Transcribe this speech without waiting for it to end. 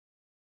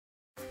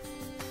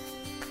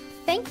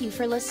Thank you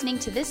for listening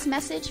to this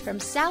message from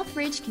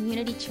Southridge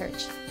Community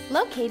Church,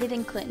 located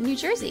in Clinton, New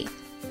Jersey.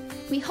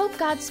 We hope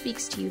God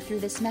speaks to you through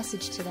this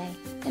message today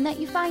and that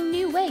you find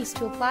new ways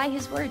to apply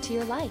His Word to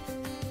your life.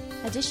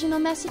 Additional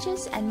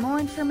messages and more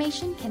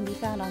information can be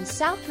found on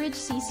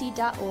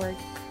southridgecc.org.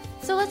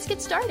 So let's get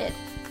started.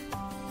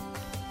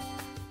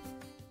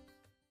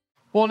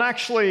 Well, and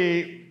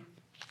actually,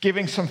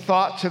 giving some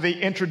thought to the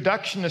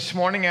introduction this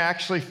morning, I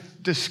actually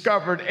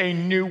discovered a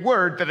new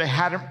word that I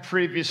hadn't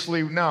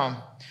previously known.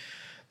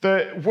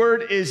 The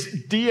word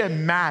is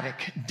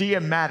diamatic.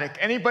 Diamatic.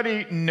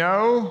 Anybody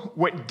know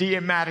what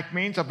diamatic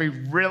means? I'll be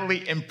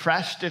really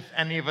impressed if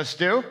any of us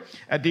do.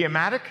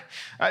 Diamatic.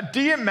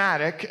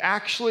 Diamatic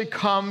actually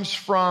comes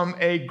from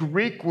a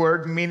Greek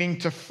word meaning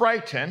to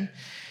frighten,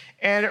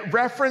 and it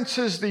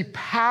references the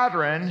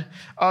pattern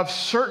of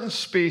certain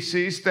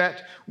species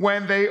that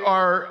when they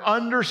are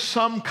under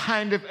some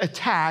kind of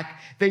attack,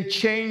 they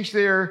change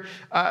their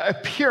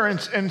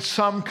appearance in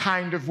some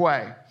kind of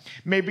way.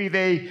 Maybe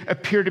they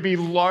appear to be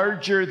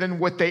larger than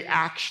what they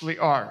actually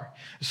are.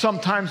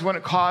 Sometimes when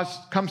it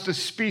comes to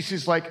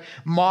species like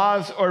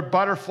moths or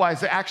butterflies,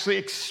 they actually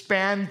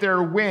expand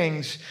their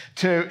wings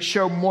to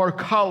show more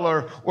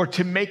color or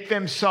to make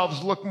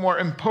themselves look more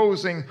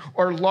imposing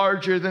or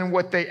larger than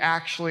what they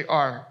actually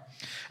are.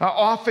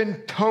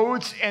 Often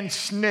toads and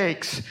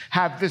snakes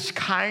have this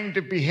kind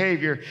of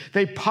behavior.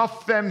 They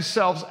puff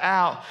themselves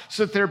out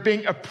so that they're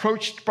being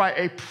approached by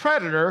a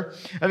predator.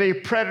 The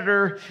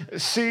predator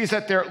sees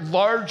that they're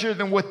larger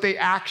than what they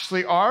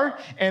actually are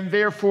and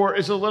therefore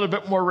is a little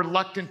bit more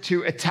reluctant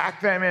to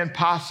attack them and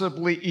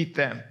possibly eat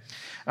them.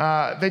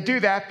 They do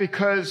that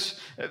because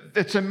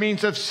it's a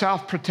means of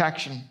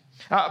self-protection.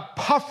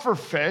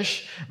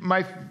 Pufferfish,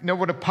 might know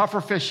what a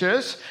pufferfish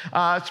is.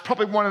 It's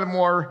probably one of the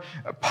more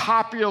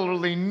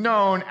popularly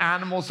known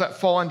animals that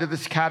fall into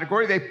this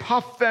category. They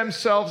puff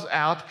themselves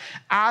out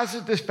as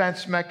a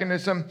defense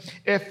mechanism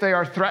if they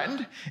are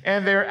threatened,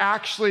 and they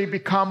actually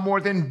become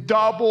more than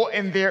double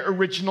in their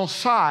original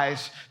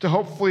size to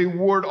hopefully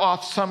ward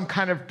off some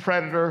kind of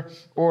predator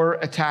or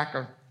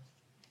attacker.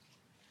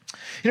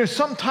 You know,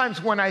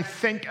 sometimes when I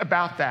think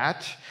about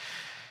that,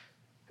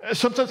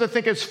 sometimes I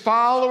think as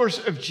followers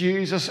of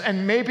Jesus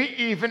and maybe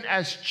even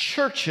as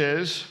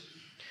churches,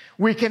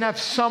 we can have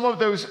some of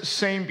those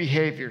same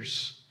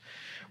behaviors.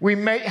 We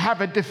may have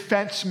a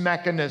defense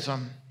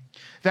mechanism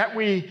that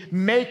we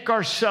make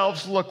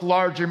ourselves look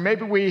larger.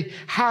 Maybe we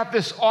have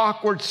this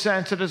awkward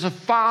sense that as a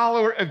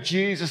follower of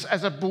Jesus,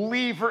 as a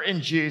believer in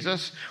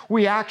Jesus,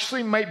 we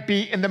actually might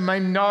be in the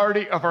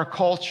minority of our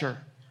culture.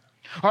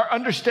 Our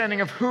understanding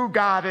of who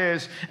God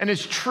is and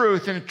His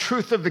truth and the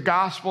truth of the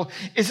gospel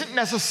isn't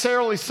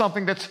necessarily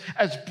something that's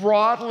as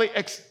broadly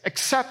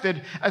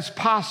accepted as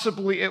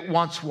possibly it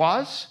once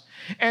was.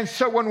 And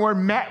so when we're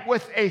met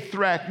with a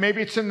threat,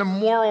 maybe it's in the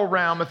moral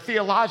realm, a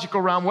theological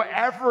realm,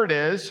 whatever it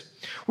is,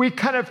 we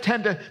kind of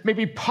tend to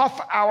maybe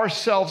puff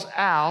ourselves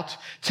out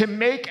to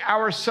make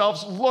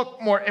ourselves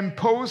look more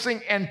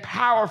imposing and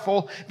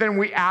powerful than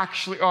we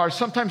actually are.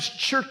 Sometimes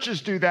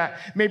churches do that,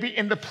 maybe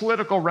in the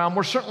political realm.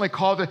 We're certainly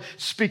called to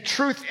speak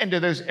truth into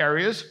those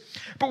areas,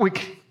 but we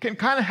can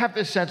kind of have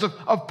this sense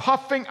of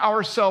puffing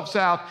ourselves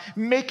out,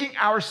 making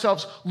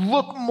ourselves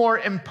look more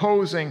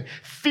imposing,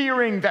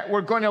 fearing that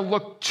we're going to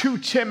look too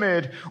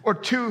timid or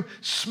too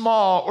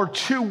small or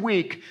too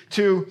weak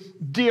to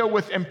deal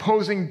with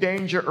imposing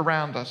danger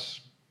around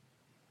us.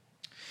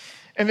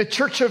 In the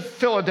Church of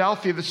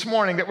Philadelphia this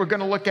morning that we're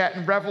going to look at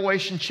in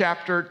Revelation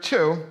chapter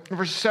 2,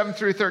 verses 7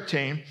 through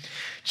 13,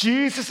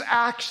 Jesus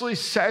actually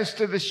says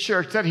to this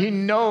church that He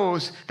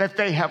knows that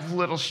they have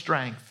little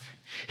strength.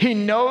 He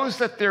knows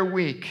that they're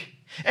weak.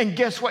 And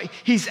guess what?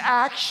 He's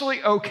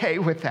actually okay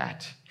with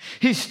that.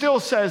 He still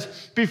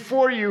says,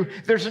 before you,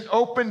 there's an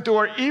open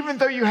door. Even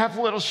though you have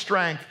little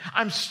strength,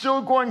 I'm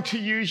still going to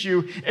use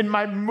you in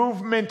my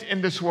movement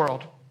in this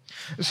world.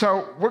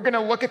 So we're going to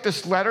look at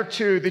this letter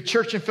to the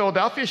church in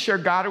Philadelphia.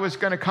 Shergado was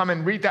going to come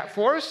and read that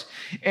for us.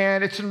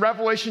 And it's in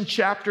Revelation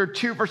chapter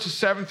 2, verses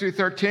 7 through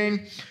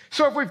 13.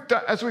 So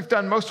as we've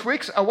done most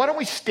weeks, why don't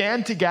we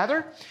stand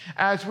together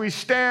as we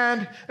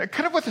stand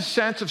kind of with a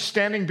sense of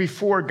standing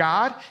before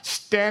God,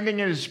 standing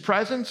in His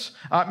presence,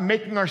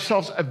 making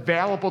ourselves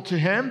available to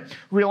Him,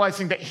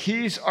 realizing that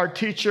He's our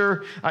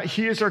teacher.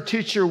 He is our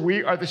teacher.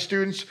 We are the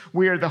students.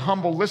 We are the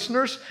humble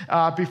listeners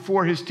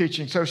before His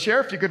teaching. So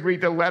Sheriff, if you could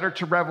read the letter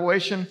to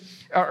Revelation,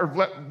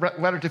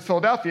 letter to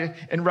Philadelphia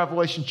in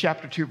Revelation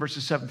chapter 2,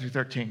 verses 7 through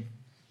 13.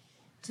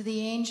 To the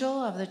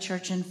angel of the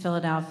church in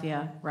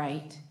Philadelphia,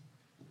 write,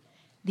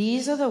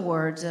 these are the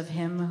words of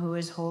Him who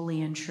is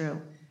holy and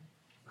true,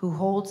 who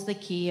holds the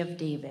key of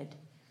David.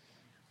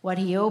 What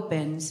He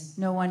opens,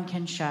 no one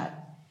can shut,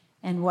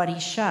 and what He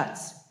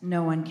shuts,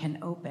 no one can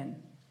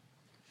open.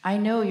 I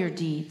know your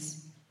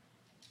deeds.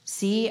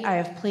 See, I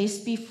have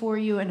placed before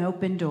you an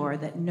open door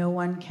that no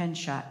one can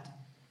shut.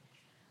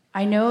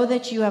 I know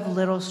that you have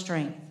little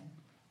strength,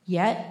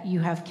 yet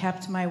you have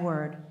kept my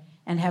word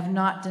and have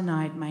not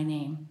denied my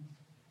name.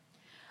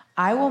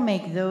 I will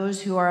make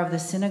those who are of the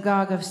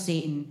synagogue of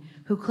Satan,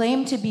 who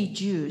claim to be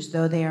Jews,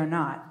 though they are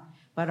not,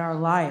 but are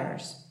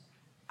liars.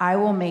 I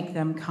will make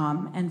them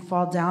come and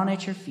fall down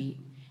at your feet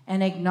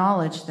and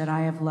acknowledge that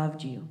I have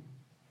loved you.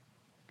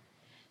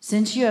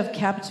 Since you have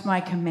kept my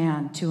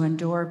command to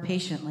endure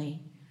patiently,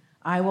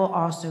 I will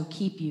also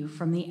keep you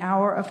from the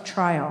hour of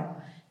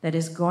trial that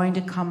is going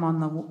to come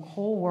on the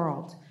whole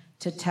world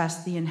to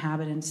test the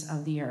inhabitants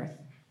of the earth.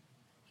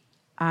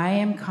 I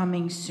am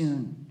coming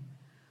soon.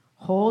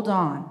 Hold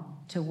on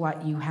to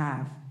what you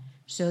have,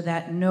 so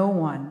that no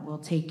one will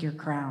take your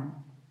crown.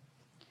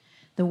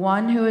 The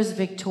one who is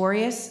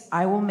victorious,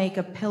 I will make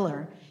a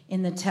pillar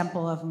in the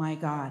temple of my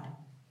God.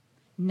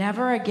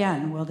 Never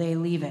again will they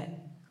leave it.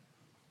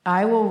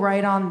 I will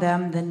write on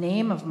them the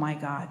name of my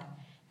God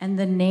and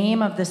the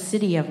name of the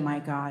city of my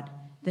God,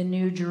 the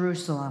New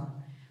Jerusalem,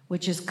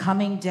 which is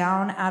coming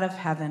down out of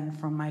heaven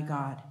from my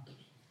God.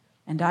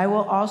 And I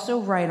will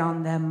also write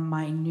on them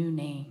my new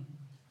name.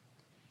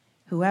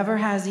 Whoever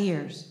has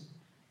ears,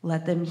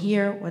 let them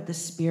hear what the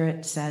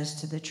Spirit says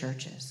to the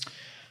churches.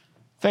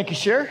 Thank you,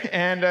 Cher,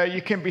 and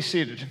you can be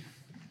seated.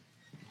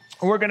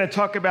 We're going to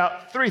talk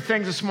about three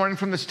things this morning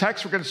from this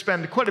text. We're going to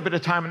spend quite a bit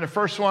of time in the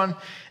first one,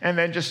 and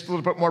then just a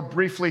little bit more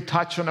briefly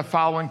touch on the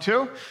following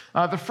two.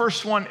 The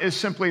first one is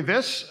simply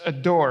this: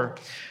 adore.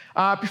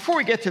 Before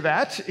we get to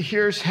that,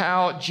 here's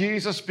how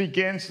Jesus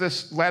begins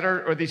this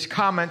letter or these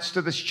comments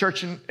to this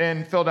church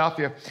in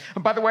Philadelphia.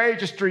 And by the way,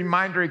 just a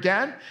reminder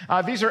again,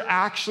 these are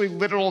actually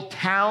literal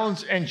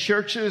towns and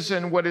churches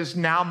in what is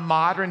now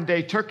modern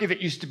day Turkey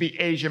that used to be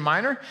Asia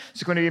Minor.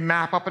 It's going to be a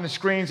map up on the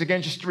screens.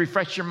 Again, just to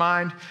refresh your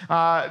mind,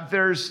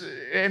 there's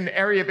an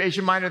area of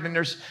Asia Minor, then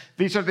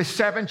these are the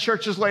 7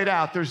 churches laid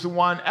out. There's the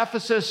one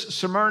Ephesus,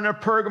 Smyrna,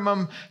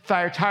 Pergamum,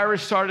 Thyatira,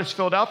 Sardis,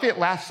 Philadelphia,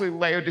 lastly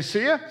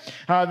Laodicea.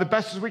 The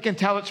best as we can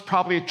tell, it's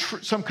probably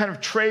some kind of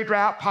trade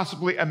route,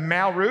 possibly a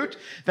mail route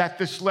that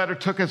this letter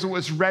took as it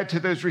was read to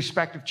those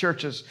respective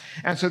churches.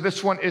 And so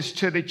this one is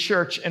to the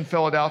church in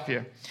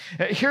Philadelphia.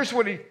 Here's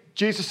what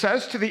Jesus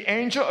says to the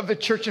angel of the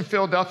church in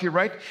Philadelphia,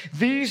 right?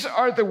 These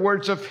are the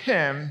words of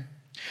him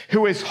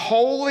who is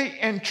holy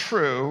and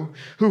true,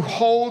 who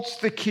holds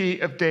the key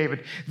of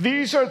David.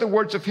 These are the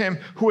words of him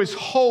who is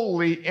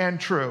holy and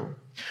true.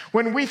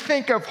 When we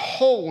think of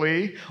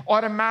holy,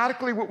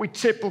 automatically what we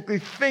typically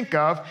think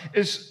of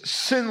is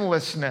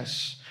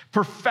sinlessness,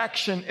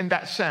 perfection in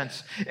that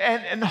sense.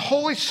 And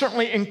holy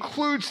certainly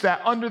includes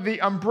that under the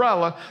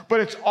umbrella,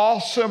 but it's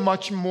also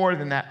much more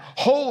than that.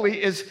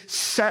 Holy is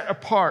set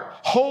apart.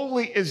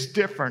 Holy is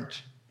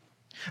different.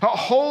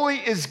 Holy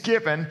is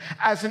given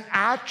as an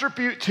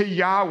attribute to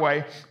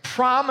Yahweh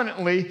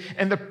prominently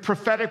in the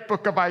prophetic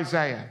book of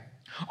Isaiah.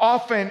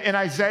 Often in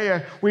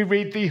Isaiah, we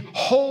read the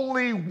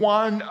Holy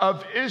One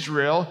of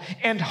Israel,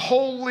 and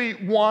Holy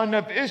One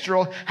of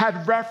Israel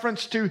had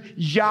reference to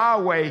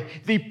Yahweh,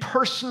 the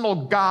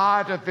personal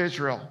God of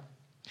Israel.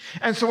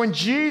 And so when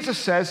Jesus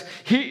says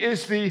he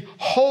is the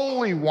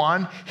Holy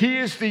One, he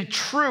is the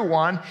true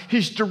one,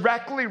 he's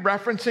directly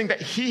referencing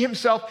that he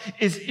himself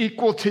is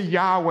equal to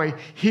Yahweh.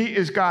 He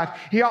is God.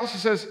 He also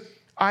says,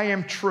 I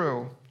am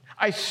true.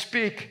 I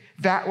speak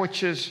that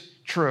which is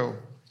true.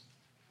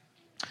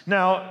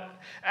 Now,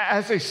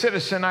 as a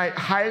citizen, I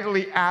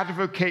highly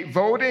advocate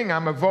voting.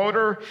 I'm a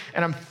voter,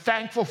 and I'm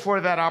thankful for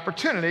that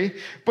opportunity.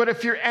 But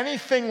if you're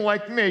anything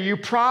like me, you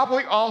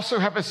probably also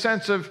have a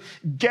sense of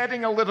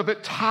getting a little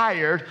bit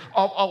tired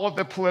of all of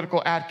the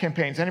political ad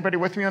campaigns. Anybody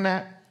with me on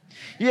that?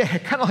 Yeah,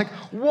 kind of like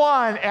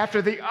one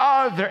after the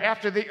other,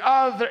 after the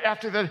other,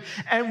 after the.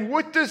 And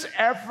what does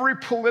every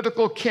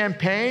political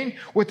campaign,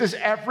 what does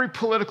every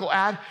political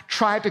ad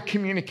try to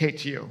communicate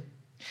to you?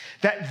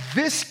 That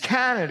this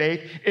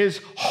candidate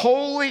is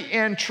holy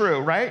and true,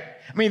 right?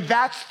 I mean,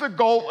 that's the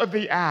goal of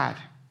the ad.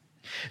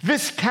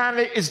 This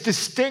candidate is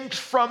distinct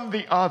from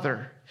the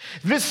other.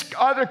 This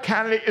other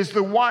candidate is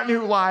the one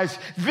who lies.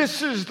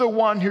 This is the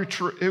one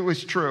who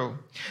is true.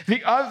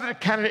 The other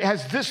candidate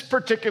has this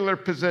particular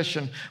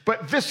position,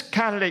 but this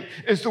candidate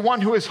is the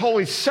one who is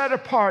holy, set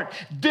apart,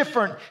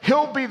 different.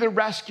 He'll be the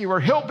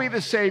rescuer. He'll be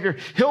the savior.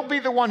 He'll be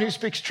the one who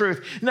speaks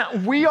truth. Now,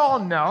 we all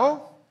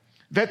know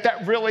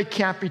that really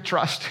can't be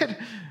trusted.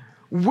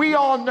 We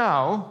all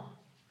know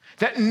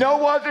that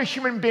no other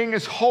human being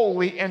is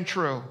holy and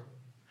true.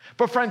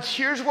 But friends,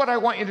 here's what I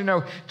want you to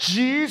know.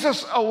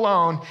 Jesus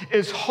alone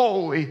is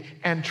holy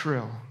and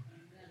true.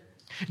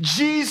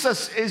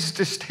 Jesus is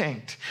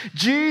distinct.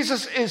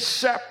 Jesus is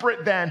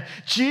separate then.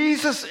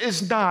 Jesus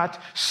is not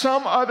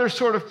some other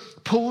sort of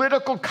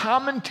political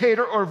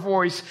commentator or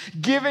voice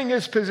giving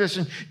his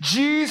position.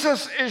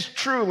 Jesus is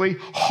truly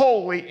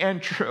holy and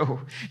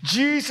true.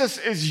 Jesus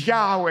is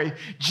Yahweh.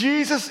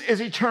 Jesus is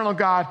eternal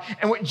God.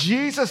 And what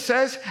Jesus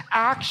says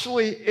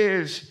actually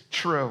is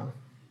true.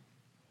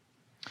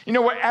 You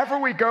know, wherever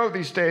we go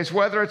these days,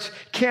 whether it's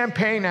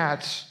campaign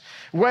ads,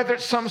 whether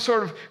it's some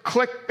sort of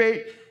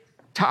clickbait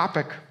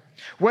topic,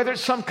 whether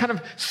it's some kind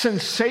of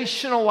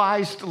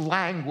sensationalized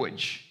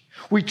language,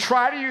 we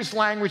try to use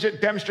language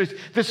that demonstrates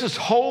this is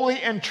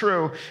holy and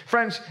true.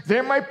 Friends,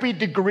 there might be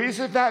degrees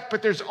of that,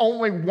 but there's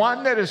only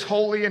one that is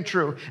holy and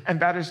true, and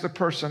that is the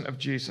person of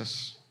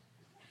Jesus.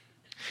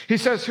 He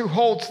says, who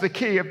holds the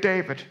key of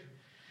David.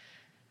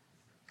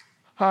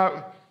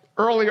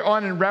 Earlier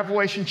on in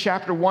Revelation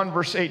chapter 1,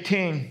 verse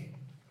 18,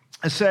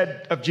 it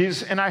said of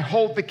Jesus, "And I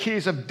hold the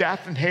keys of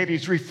death and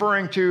Hades,"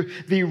 referring to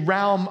the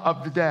realm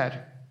of the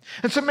dead.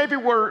 And so maybe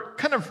we're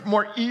kind of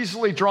more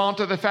easily drawn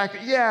to the fact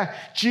that, yeah,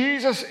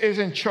 Jesus is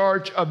in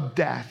charge of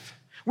death.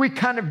 We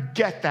kind of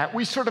get that.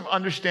 We sort of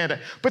understand it.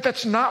 But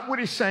that's not what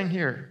he's saying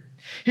here.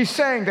 He's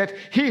saying that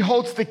he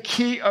holds the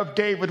key of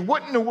David.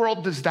 What in the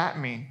world does that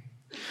mean?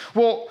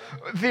 Well,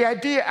 the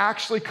idea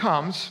actually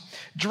comes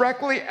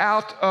directly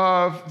out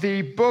of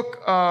the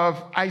book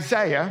of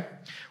Isaiah,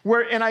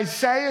 where in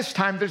Isaiah's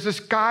time, there's this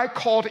guy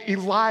called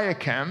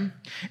Eliakim.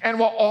 And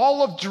while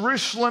all of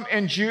Jerusalem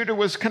and Judah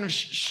was kind of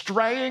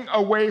straying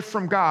away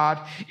from God,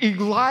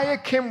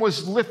 Eliakim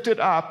was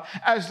lifted up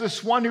as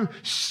this one who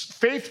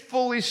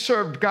faithfully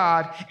served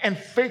God and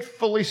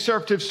faithfully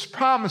served his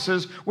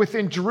promises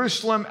within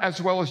Jerusalem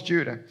as well as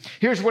Judah.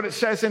 Here's what it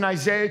says in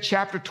Isaiah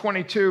chapter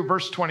 22,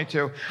 verse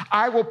 22.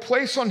 "I will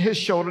place on his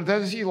shoulder,"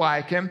 that is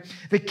Eliakim,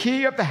 "the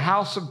key of the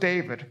house of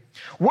David.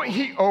 What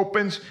he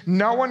opens,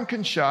 no one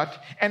can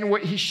shut, and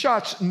what he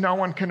shuts, no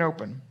one can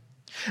open."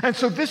 And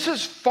so this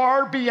is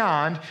far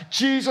beyond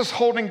Jesus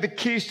holding the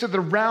keys to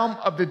the realm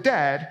of the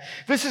dead.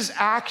 This is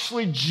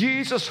actually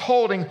Jesus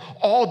holding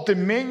all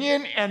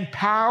dominion and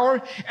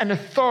power and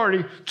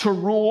authority to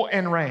rule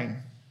and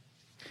reign.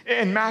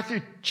 In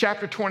Matthew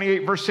chapter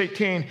 28, verse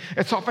 18,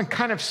 it's often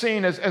kind of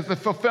seen as the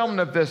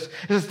fulfillment of this.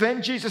 It says,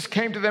 "Then Jesus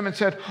came to them and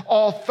said,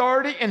 'All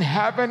authority in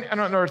heaven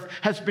and on earth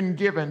has been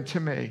given to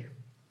me.'"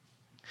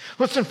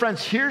 Listen,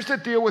 friends, here's the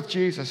deal with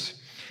Jesus.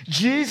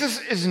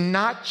 Jesus is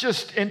not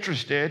just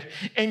interested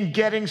in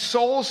getting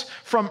souls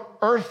from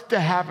earth to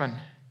heaven.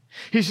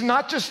 He's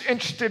not just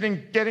interested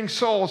in getting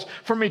souls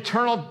from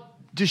eternal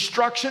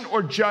destruction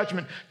or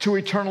judgment to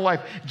eternal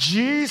life.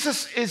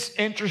 Jesus is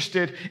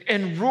interested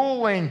in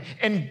ruling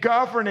and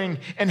governing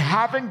and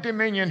having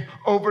dominion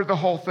over the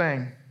whole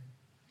thing.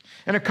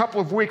 In a couple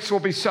of weeks, we'll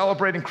be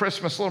celebrating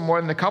Christmas, a little more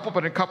than a couple,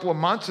 but in a couple of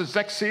months, this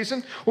next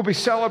season, we'll be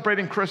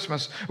celebrating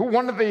Christmas.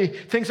 One of the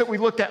things that we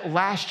looked at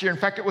last year, in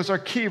fact, it was our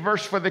key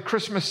verse for the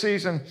Christmas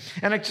season,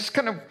 and I just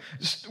kind of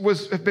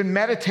have been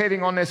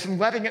meditating on this and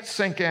letting it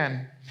sink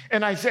in.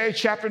 In Isaiah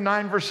chapter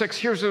 9, verse 6,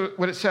 here's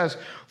what it says.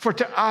 "For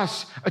to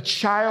us a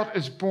child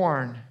is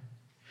born,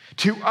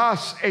 to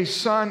us a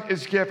son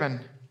is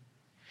given."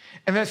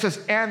 And then it says,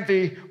 "And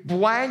the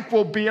blank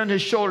will be on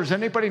his shoulders."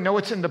 Anybody know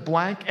what's in the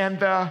blank? And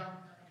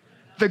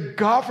the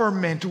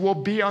government will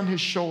be on his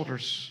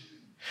shoulders.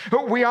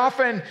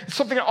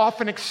 Something that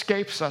often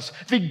escapes us.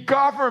 The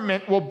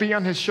government will be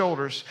on his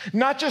shoulders.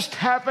 Not just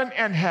heaven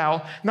and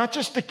hell, not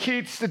just the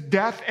keys to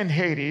death and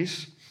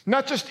Hades,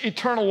 not just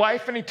eternal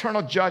life and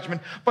eternal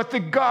judgment, but the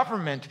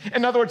government.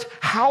 In other words,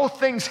 how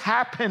things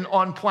happen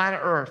on planet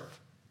Earth,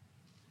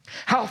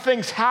 how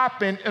things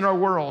happen in our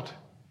world.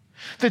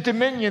 The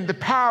dominion, the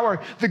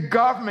power, the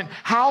government,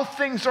 how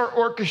things are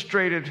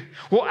orchestrated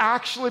will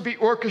actually be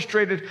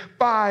orchestrated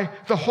by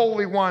the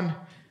Holy One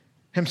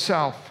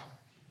himself.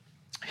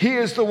 He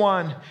is the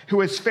one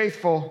who is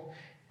faithful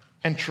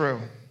and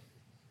true.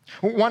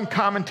 One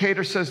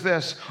commentator says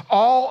this: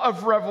 all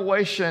of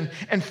Revelation,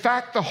 in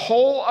fact, the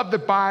whole of the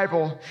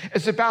Bible,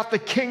 is about the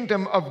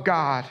kingdom of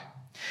God.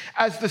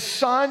 As the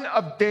Son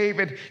of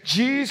David,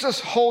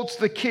 Jesus holds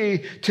the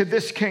key to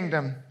this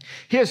kingdom.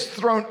 He has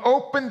thrown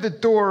open the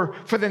door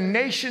for the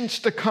nations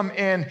to come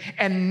in,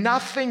 and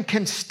nothing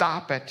can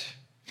stop it.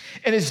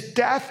 In his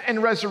death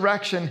and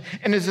resurrection,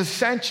 in his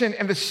ascension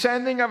and the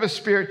sending of his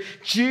Spirit,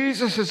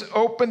 Jesus has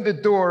opened the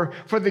door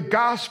for the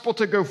gospel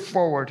to go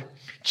forward.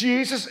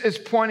 Jesus is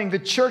pointing the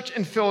church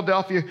in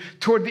Philadelphia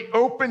toward the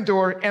open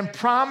door and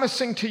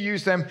promising to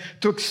use them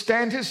to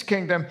extend his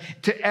kingdom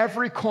to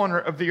every corner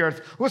of the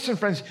earth. Listen,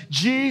 friends,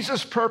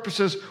 Jesus'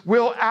 purposes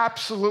will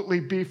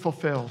absolutely be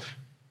fulfilled.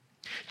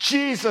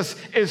 Jesus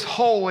is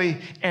holy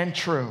and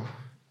true.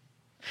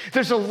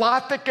 There's a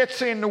lot that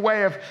gets in the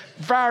way of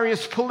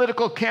various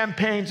political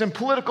campaigns and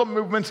political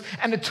movements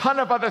and a ton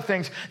of other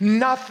things.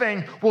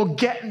 Nothing will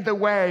get in the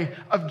way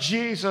of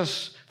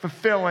Jesus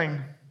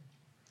fulfilling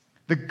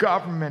the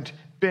government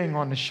being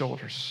on his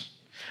shoulders.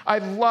 I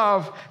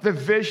love the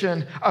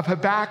vision of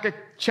Habakkuk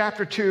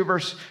chapter 2,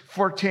 verse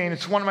 14.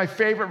 It's one of my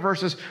favorite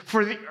verses.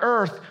 "For the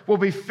earth will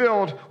be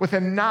filled with a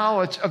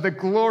knowledge of the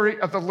glory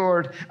of the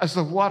Lord as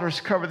the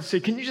waters cover the sea."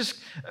 Can you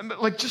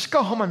just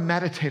go home and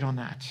meditate on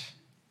that?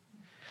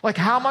 Like,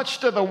 how much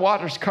do the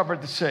waters cover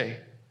the sea?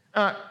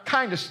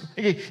 Kind of.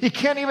 You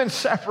can't even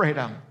separate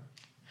them.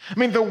 I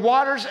mean, the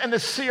waters and the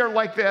sea are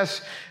like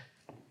this.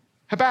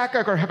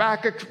 Habakkuk,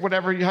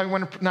 whatever you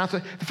want to pronounce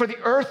it. "For the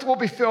earth will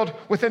be filled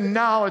with a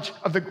knowledge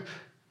of the..."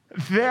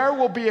 There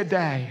will be a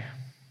day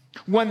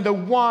when the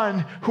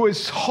one who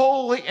is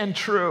holy and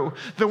true,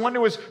 the one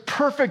who is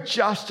perfect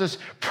justice,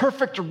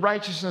 perfect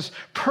righteousness,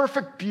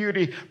 perfect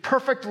beauty,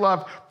 perfect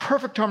love,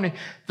 perfect harmony,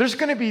 there's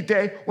going to be a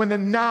day when the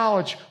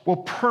knowledge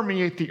will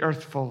permeate the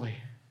earth fully,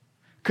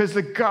 because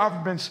the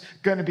government's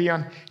going to be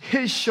on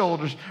his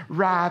shoulders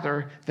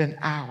rather than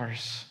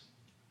ours.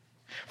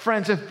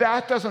 Friends, if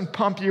that doesn't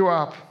pump you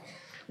up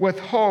with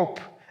hope,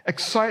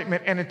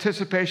 excitement, and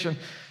anticipation,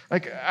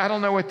 Like, I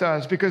don't know what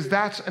does, because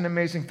that's an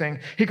amazing thing.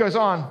 He goes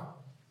on,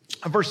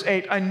 verse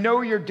 8, I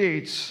know your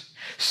deeds.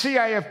 See,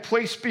 I have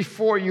placed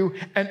before you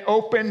an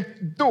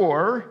open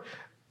door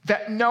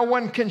that no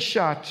one can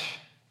shut.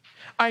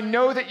 I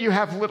know that you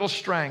have little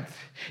strength,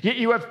 yet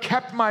you have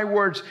kept my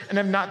words and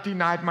have not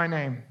denied my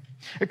name.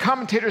 The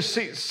commentators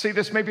see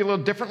this maybe a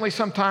little differently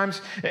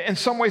sometimes. In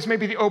some ways,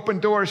 maybe the open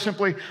door is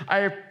simply, I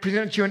have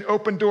presented you an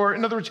open door.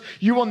 In other words,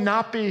 you will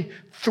not be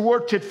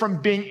thwarted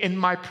from being in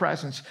my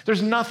presence.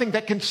 There's nothing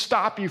that can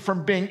stop you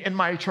from being in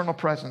my eternal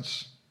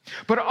presence.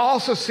 But it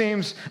also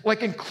seems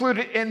like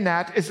included in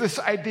that is this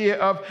idea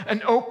of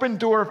an open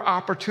door of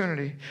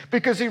opportunity,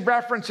 because he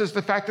references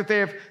the fact that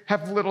they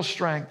have little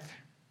strength.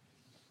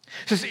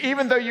 He says,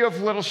 even though you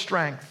have little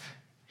strength,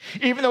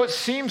 even though it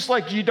seems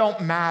like you don't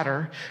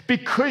matter,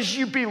 because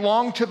you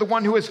belong to the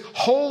one who is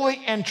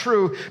holy and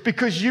true,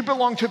 because you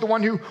belong to the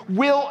one who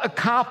will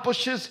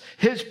accomplish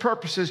his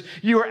purposes,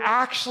 you are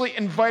actually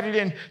invited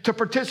in to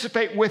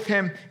participate with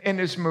him in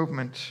his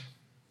movement.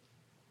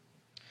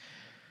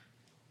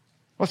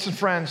 Listen,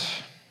 friends,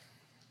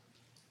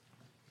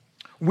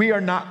 we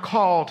are not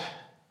called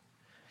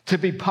to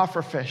be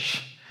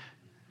pufferfish.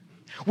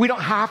 We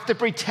don't have to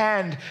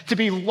pretend to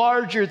be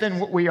larger than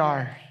what we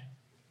are.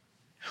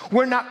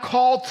 We're not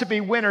called to be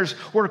winners.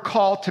 We're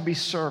called to be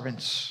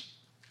servants.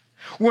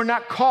 We're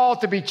not called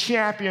to be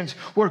champions.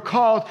 We're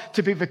called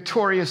to be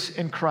victorious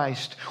in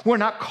Christ. We're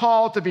not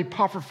called to be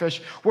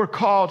pufferfish. We're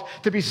called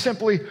to be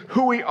simply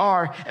who we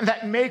are. And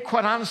that may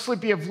quite honestly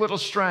be of little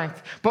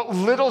strength. But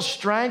little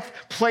strength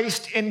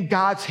placed in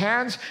God's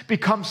hands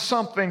becomes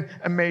something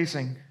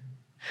amazing.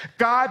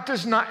 God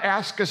does not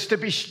ask us to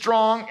be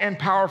strong and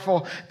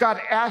powerful. God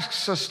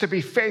asks us to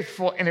be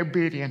faithful and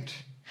obedient.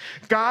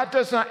 God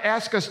does not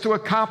ask us to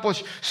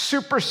accomplish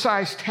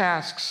supersized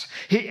tasks.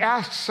 He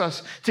asks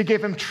us to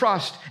give him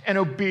trust and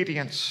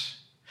obedience.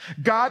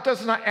 God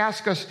does not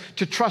ask us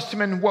to trust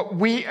him in what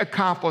we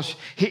accomplish.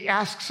 He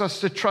asks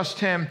us to trust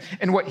him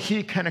in what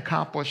he can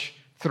accomplish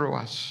through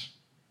us.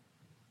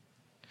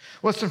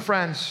 Listen,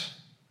 friends,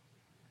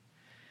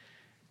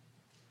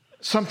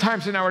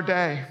 sometimes in our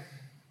day,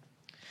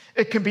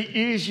 it can be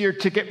easier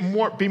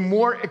to be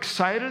more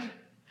excited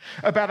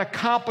about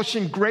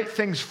accomplishing great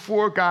things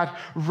for God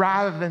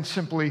rather than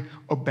simply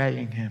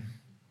obeying him.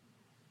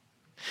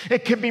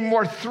 It can be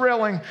more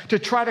thrilling to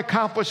try to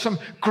accomplish some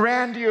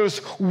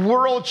grandiose,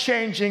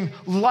 world-changing,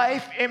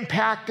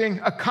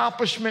 life-impacting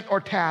accomplishment or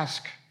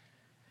task.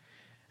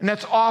 And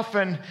that's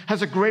often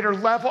has a greater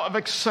level of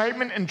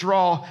excitement and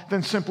draw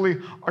than simply,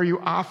 are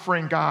you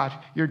offering God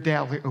your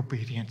daily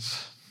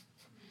obedience?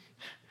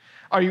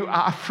 Are you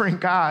offering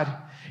God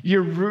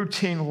your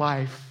routine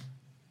life?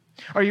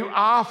 Are you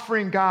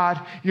offering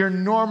God your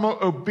normal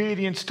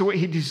obedience to what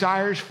he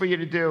desires for you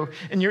to do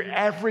in your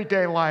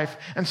everyday life?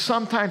 And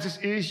sometimes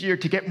it's easier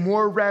to get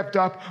more revved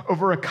up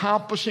over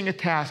accomplishing a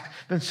task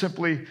than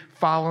simply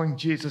following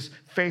Jesus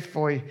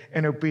faithfully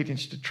in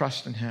obedience to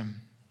trust in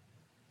him.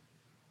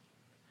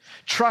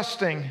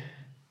 Trusting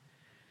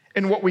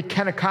in what we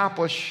can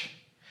accomplish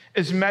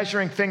is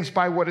measuring things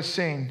by what is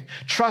seen.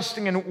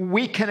 Trusting in what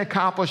we can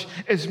accomplish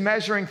is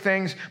measuring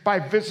things by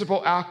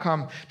visible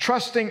outcome.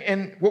 Trusting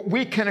in what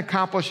we can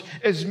accomplish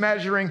is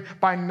measuring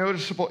by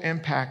noticeable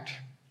impact.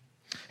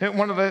 And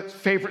one of the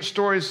favorite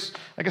stories,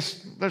 I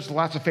guess there's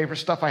lots of favorite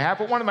stuff I have,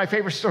 but one of my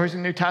favorite stories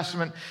in the New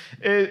Testament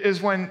is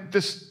when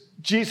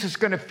Jesus is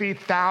going to feed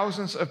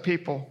thousands of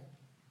people.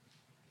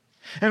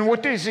 And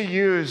what does he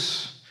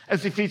use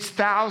as he feeds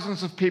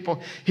thousands of people?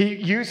 He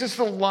uses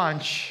the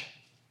lunch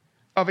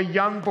of a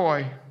young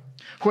boy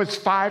who has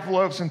 5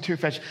 loaves and 2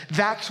 fish.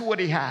 That's what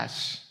he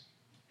has.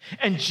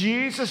 And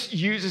Jesus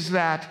uses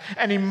that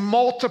and he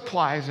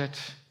multiplies it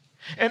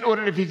in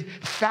order to feed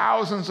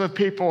thousands of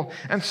people.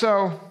 And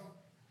so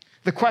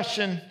the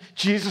question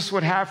Jesus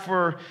would have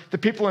for the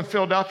people in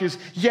Philadelphia is,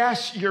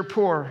 yes, you're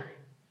poor.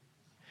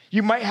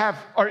 You might have,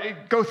 or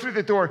go through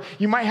the door,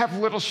 you might have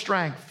little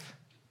strength.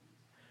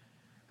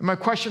 And my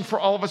question for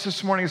all of us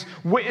this morning is,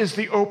 what is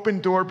the open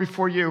door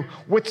before you?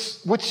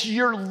 What's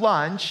your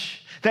lunch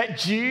that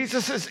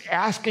Jesus is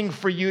asking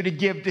for you to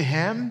give to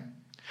him,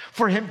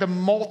 for him to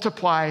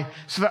multiply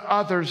so that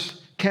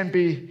others can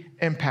be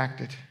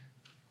impacted?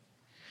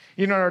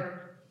 You know,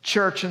 our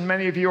church, and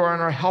many of you are on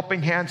our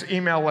Helping Hands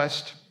email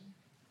list.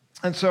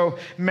 And so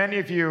many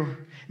of you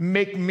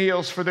make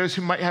meals for those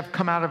who might have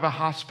come out of a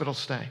hospital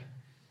stay.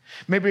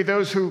 Maybe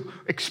those who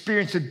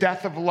experience the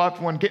death of a loved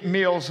one get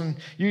meals, and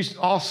we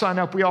all sign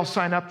up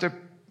to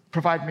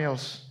provide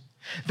meals.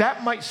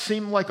 That might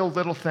seem like a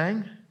little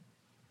thing,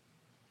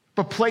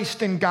 but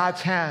placed in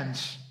God's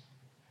hands,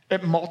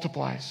 it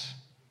multiplies.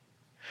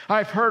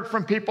 I've heard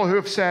from people who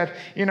have said,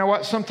 you know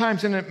what,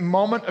 sometimes in a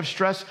moment of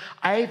stress,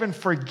 I even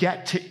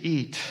forget to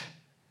eat,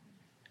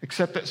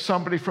 except that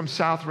somebody from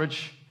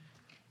Southridge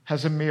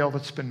has a meal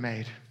that's been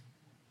made.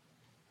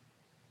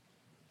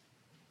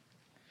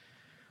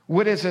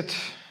 What is it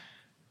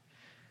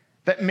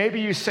that maybe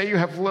you say you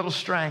have little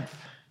strength,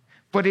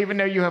 but even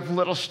though you have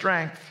little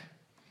strength,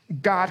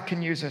 God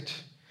can use it?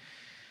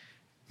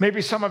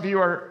 Maybe some of you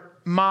are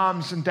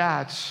moms and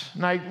dads.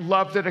 And I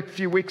loved it a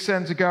few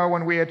weekends ago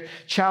when we had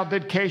child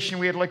dedication.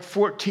 We had like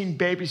 14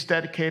 babies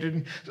dedicated.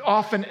 And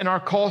often in our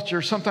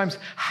culture, sometimes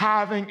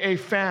having a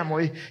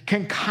family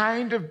can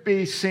kind of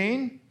be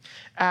seen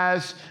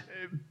as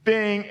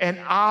being an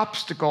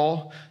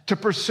obstacle to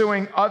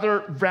pursuing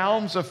other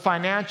realms of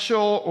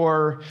financial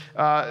or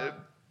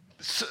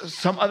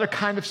some other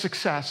kind of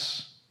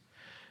success,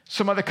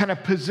 some other kind of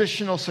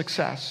positional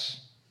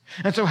success.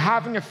 And so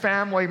having a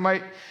family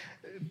might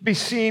be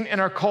seen in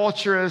our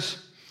culture as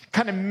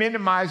kind of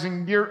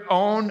minimizing your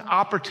own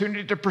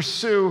opportunity to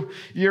pursue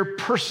your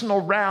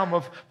personal realm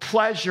of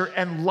pleasure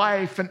and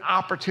life and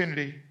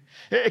opportunity.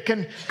 It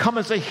can come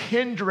as a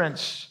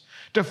hindrance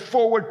to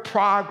forward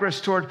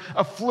progress toward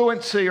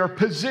affluency or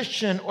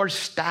position or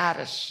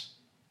status.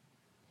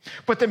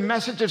 But the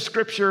message of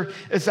Scripture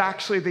is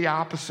actually the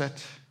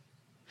opposite.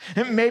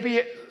 And maybe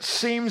it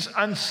seems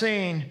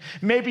unseen.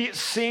 Maybe it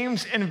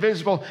seems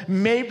invisible.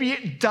 Maybe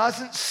it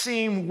doesn't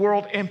seem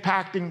world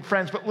impacting,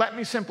 friends. But let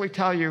me simply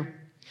tell you,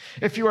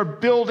 if you are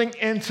building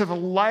into the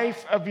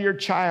life of your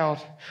child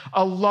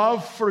a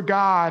love for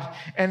God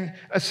and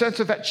a sense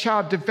of that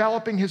child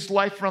developing his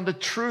life around the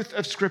truth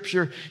of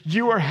Scripture,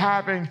 you are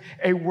having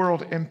a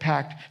world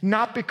impact.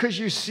 Not because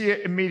you see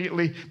it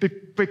immediately,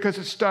 but because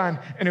it's done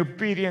in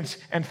obedience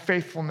and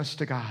faithfulness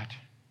to God.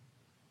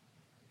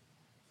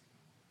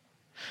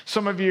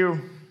 Some of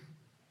you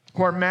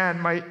who are men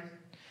might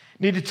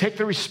need to take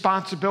the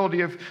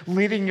responsibility of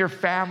leading your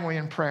family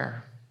in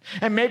prayer.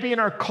 And maybe in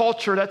our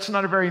culture, that's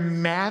not a very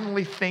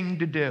manly thing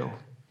to do.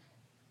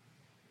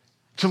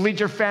 To lead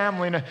your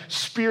family in a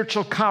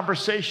spiritual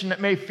conversation that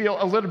may feel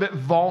a little bit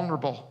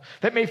vulnerable,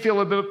 that may feel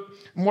a bit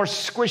more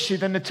squishy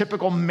than the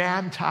typical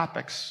man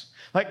topics.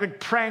 Like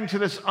praying to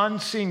this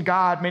unseen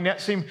God may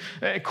not seem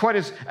quite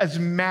as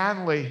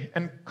manly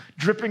and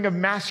dripping of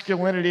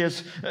masculinity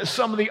as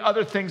some of the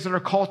other things that our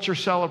culture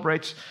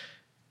celebrates.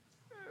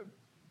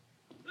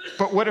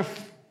 But what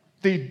if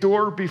the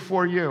door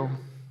before you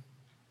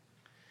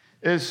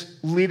is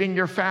leading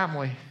your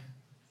family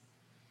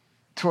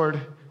toward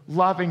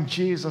loving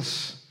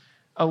Jesus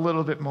a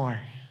little bit more,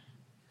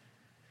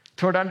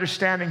 toward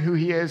understanding who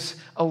he is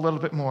a little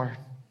bit more?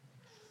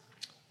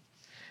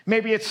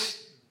 Maybe it's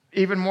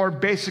even more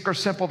basic or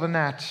simple than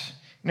that.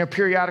 You know,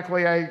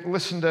 periodically I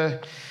listen to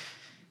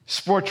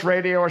sports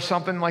radio or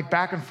something like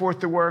back and forth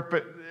to work,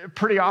 but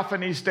pretty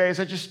often these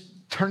days I just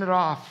turn it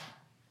off.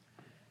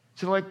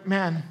 So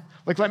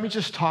let me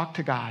just talk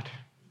to God.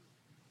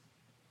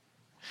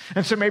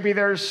 And so maybe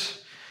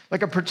there's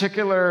like a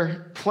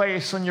particular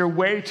place on your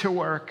way to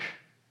work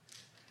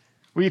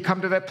where you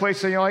come to that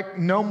place and you're like,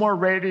 no more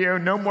radio,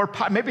 no more,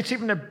 maybe it's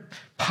even a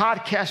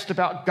podcast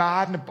about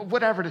God,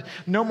 whatever it is.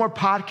 No more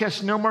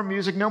podcasts, no more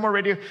music, no more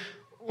radio.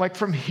 Like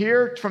from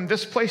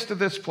this place to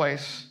this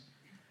place,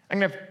 I'm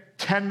going to have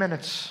 10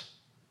 minutes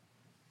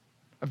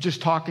of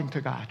just talking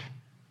to God.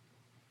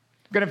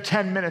 I'm going to have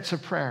 10 minutes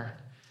of prayer.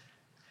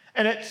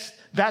 And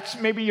that's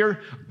maybe your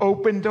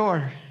open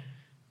door.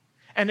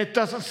 And it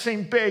doesn't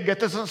seem big, it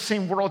doesn't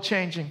seem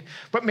world-changing,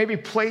 but maybe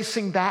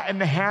placing that in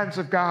the hands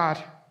of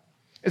God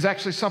is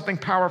actually something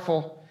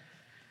powerful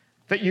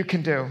that you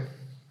can do.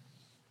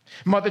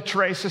 Mother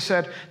Teresa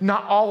said,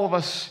 not all of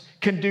us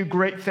can do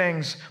great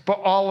things,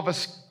 but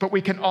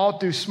we can all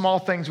do small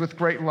things with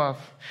great love.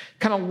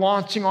 Kind of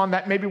launching on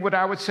that, maybe what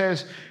I would say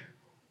is,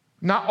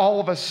 not all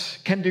of us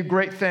can do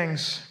great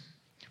things,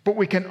 but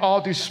we can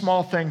all do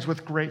small things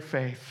with great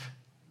faith.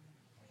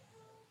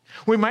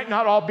 We might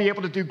not all be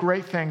able to do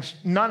great things.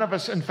 None of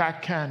us, in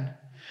fact, can.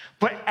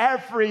 But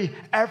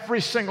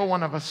every single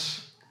one of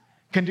us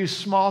can do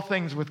small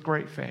things with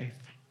great faith.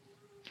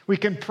 We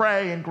can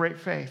pray in great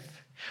faith.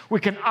 We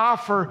can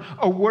offer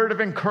a word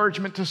of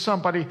encouragement to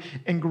somebody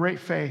in great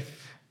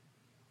faith.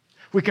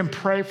 We can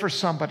pray for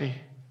somebody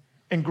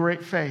in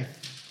great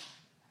faith.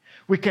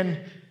 We can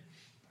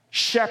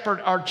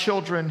shepherd our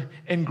children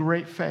in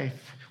great faith.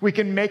 We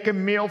can make a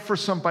meal for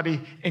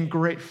somebody in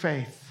great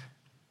faith.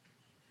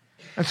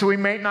 And so we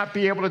may not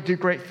be able to do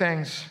great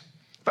things,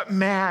 but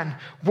man,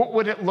 what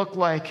would it look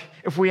like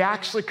if we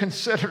actually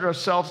considered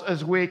ourselves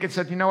as weak and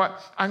said, you know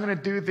what, I'm going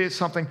to do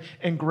something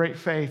in great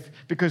faith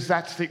because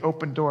that's the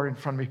open door in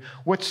front of me.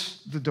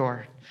 What's the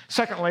door?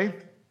 Secondly, I'm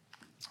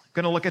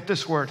going to look at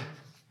this word,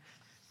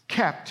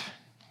 kept.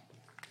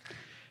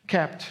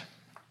 Kept.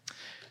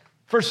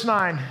 Verse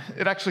 9,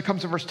 it actually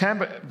comes in verse 10,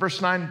 but verse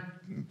 9,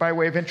 by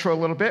way of intro a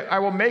little bit, I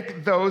will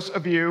make those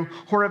of you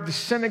who are of the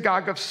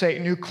synagogue of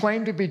Satan, who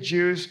claim to be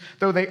Jews,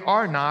 though they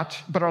are not,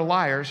 but are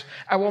liars,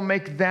 I will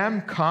make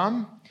them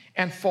come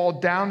and fall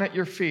down at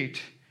your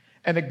feet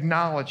and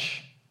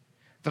acknowledge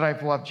that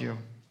I've loved you. I'm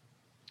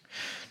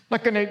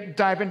not going to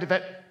dive into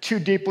that too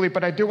deeply,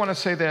 but I do want to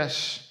say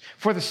this.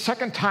 For the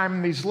second time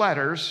in these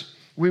letters,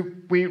 we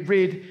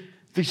read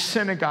the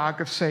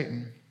synagogue of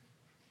Satan.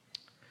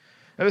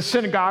 Now, the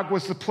synagogue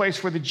was the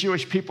place where the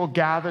Jewish people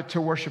gathered to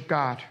worship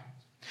God.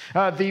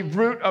 The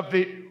root of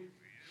the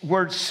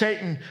word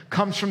Satan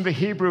comes from the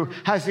Hebrew,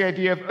 has the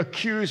idea of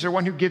accuser,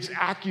 one who gives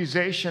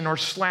accusation or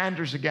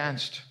slanders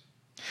against.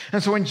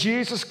 And so when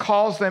Jesus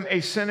calls them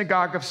a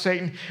synagogue of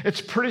Satan,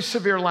 it's pretty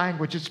severe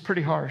language. It's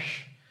pretty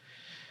harsh.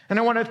 And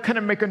I want to kind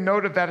of make a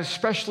note of that,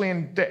 especially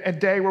in a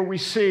day where we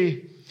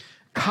see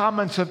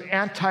comments of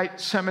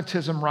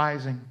anti-Semitism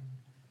rising.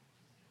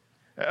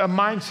 A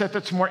mindset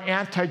that's more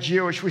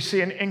anti-Jewish. We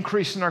see an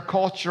increase in our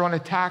culture on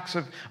attacks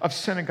of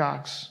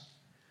synagogues,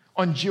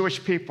 on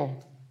Jewish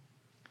people.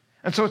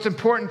 And so it's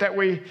important that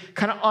we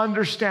kind of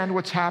understand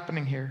what's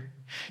happening here.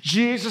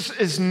 Jesus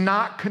is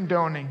not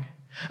condoning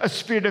a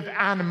spirit of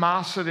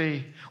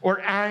animosity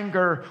or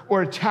anger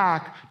or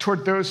attack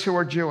toward those who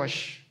are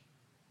Jewish.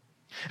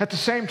 At the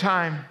same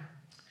time,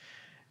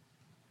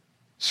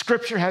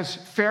 Scripture has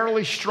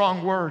fairly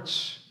strong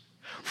words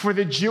for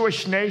the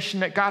Jewish nation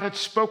that God had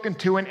spoken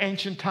to in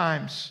ancient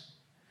times.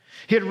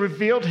 He had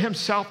revealed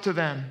himself to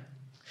them.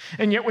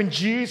 And yet when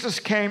Jesus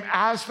came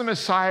as the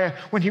Messiah,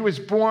 when he was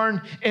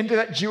born into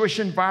that Jewish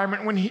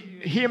environment, when he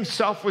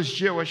himself was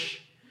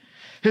Jewish,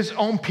 his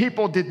own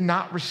people did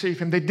not receive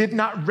him. They did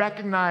not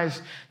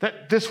recognize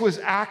that this was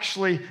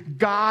actually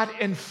God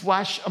in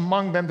flesh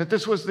among them, that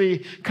this was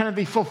the kind of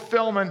the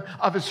fulfillment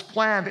of his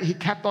plan that he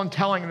kept on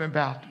telling them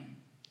about.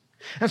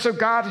 And so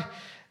God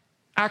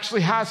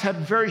actually has had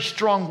very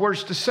strong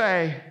words to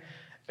say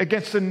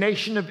against the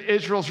nation of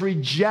Israel's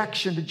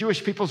rejection, the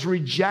Jewish people's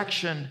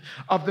rejection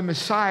of the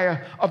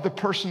Messiah, of the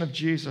person of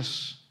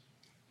Jesus.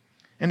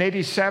 In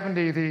AD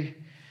 70,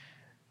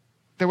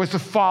 there was the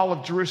fall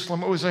of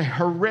Jerusalem. It was a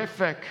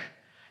horrific,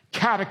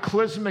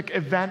 cataclysmic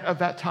event of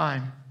that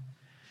time.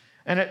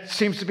 And it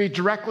seems to be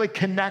directly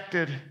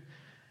connected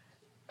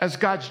as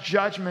God's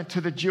judgment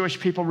to the Jewish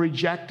people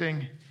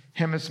rejecting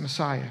him as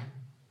Messiah.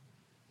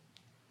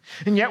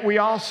 And yet we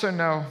also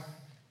know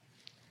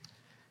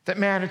that,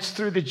 man, it's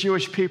through the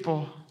Jewish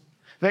people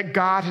that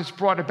God has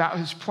brought about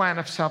his plan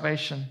of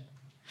salvation.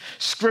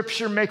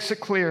 Scripture makes it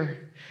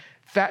clear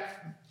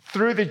that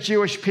through the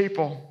Jewish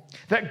people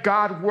that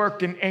God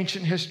worked in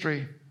ancient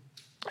history.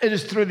 It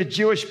is through the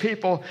Jewish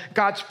people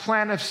God's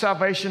plan of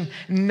salvation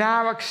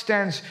now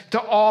extends to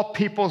all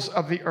peoples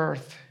of the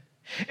earth.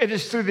 It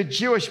is through the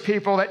Jewish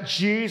people that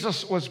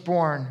Jesus was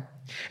born.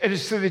 It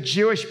is through the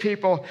Jewish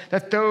people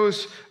that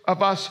those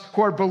of us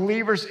who are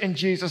believers in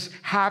Jesus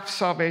have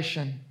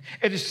salvation.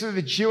 It is through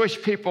the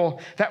Jewish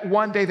people that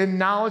one day the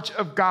knowledge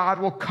of God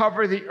will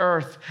cover the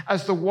earth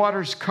as the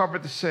waters cover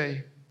the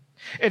sea.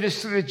 It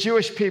is through the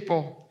Jewish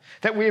people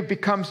that we have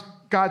become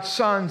God's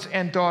sons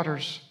and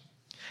daughters.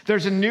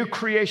 There's a new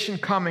creation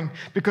coming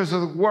because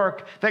of the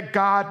work that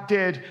God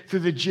did through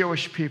the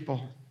Jewish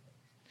people.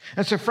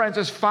 And so, friends,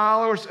 as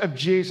followers of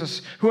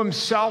Jesus, who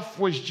himself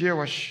was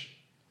Jewish,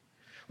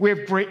 we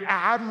have great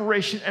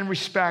admiration and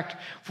respect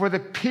for the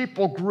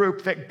people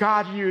group that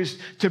God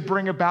used to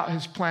bring about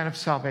his plan of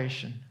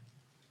salvation.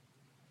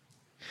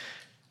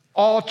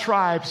 All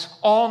tribes,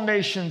 all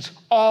nations,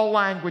 all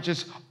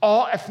languages,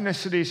 all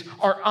ethnicities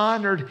are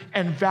honored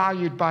and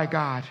valued by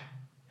God.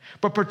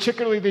 But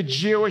particularly the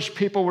Jewish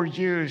people were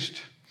used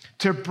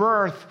to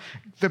birth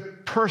the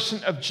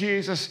person of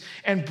Jesus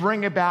and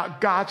bring about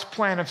God's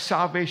plan of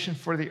salvation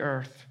for the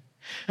earth.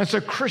 And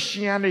so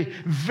Christianity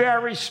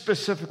very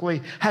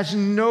specifically has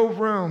no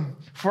room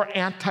for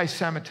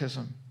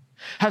anti-Semitism,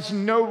 has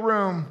no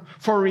room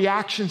for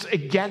reactions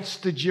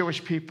against the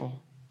Jewish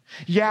people.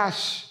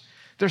 Yes,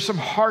 there's some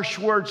harsh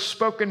words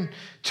spoken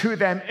to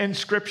them in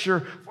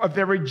Scripture of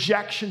their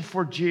rejection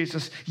for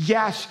Jesus.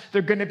 Yes,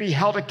 they're going to be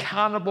held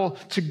accountable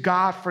to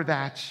God for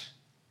that.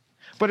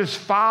 But as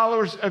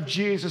followers of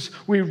Jesus,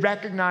 we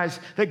recognize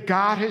that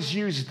God has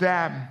used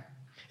them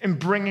in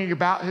bringing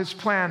about his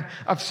plan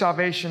of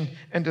salvation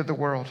into the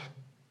world.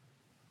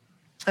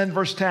 And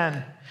verse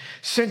 10,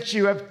 since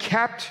you have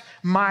kept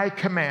my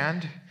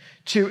command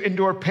to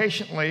endure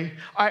patiently,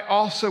 I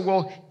also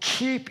will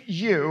keep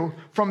you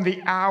from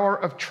the hour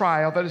of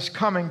trial that is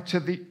coming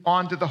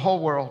onto the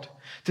whole world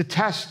to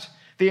test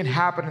the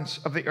inhabitants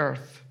of the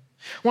earth.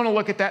 I want to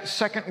look at that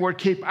second word,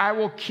 keep. I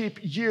will keep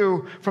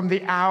you from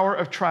the hour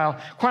of trial.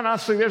 Quite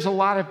honestly, there's a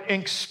lot of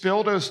ink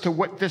spilled as to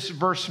what this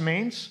verse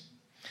means.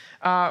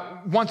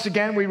 Once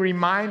again, we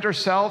remind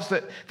ourselves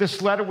that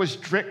this letter was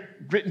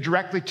written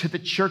directly to the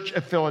church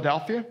of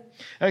Philadelphia.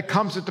 It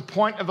comes at the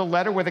point of the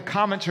letter where the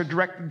comments are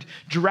directed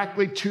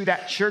directly to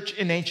that church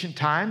in ancient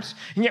times.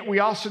 And yet we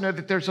also know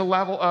that there's a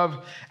level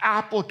of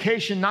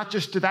application, not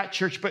just to that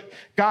church, but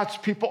God's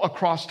people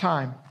across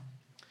time.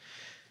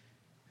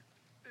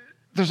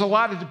 There's a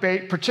lot of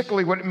debate,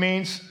 particularly what it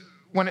means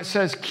when it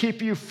says,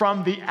 keep you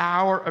from the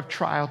hour of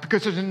trial,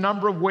 because there's a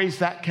number of ways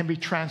that can be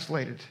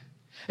translated.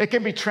 It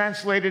can be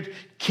translated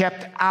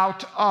kept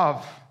out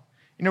of,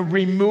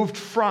 removed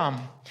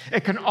from.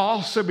 It can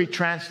also be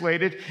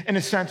translated in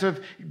a sense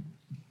of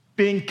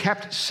being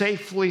kept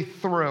safely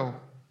through.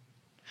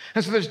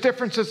 And so there's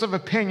differences of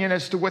opinion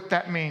as to what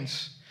that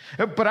means.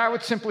 But I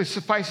would simply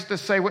suffice it to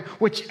say,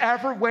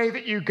 whichever way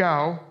that you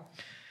go,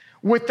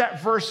 what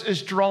that verse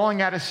is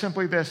drawing at is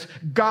simply this: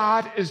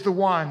 God is the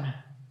one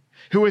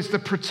who is the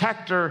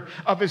protector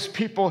of his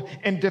people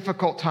in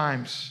difficult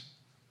times.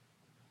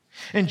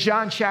 In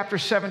John chapter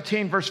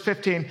 17, verse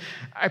 15,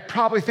 I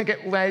probably think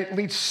it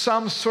leads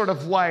some sort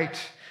of light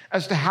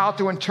as to how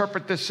to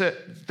interpret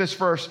this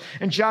verse.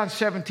 In John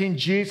 17,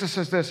 Jesus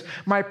says this,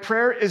 "My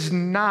prayer is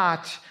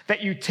not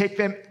that you take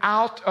them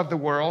out of the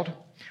world,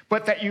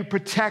 but that you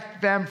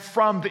protect them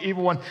from the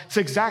evil one." It's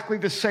exactly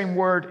the same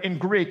word in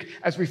Greek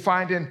as we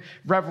find in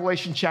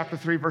Revelation chapter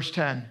 3, verse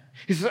 10.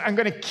 He says, "I'm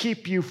going to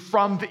keep you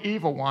from the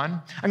evil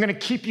one. I'm going to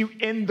keep you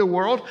in the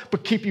world,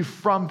 but keep you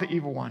from the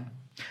evil one."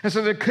 And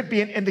so there could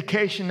be an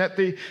indication that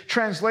the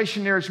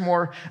translation there is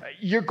more,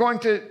 you're going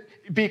to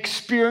be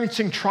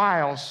experiencing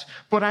trials,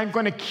 but I'm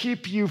going to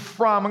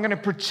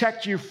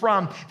protect you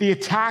from the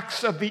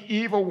attacks of the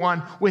evil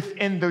one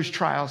within those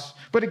trials.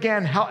 But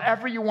again,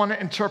 however you want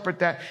to interpret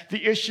that,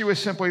 the issue is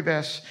simply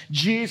this: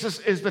 Jesus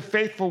is the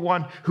faithful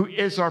one who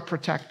is our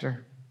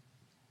protector.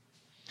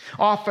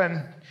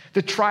 Often,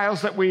 the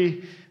trials that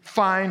we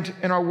find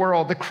in our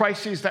world, the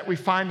crises that we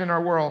find in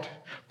our world,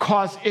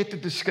 cause it to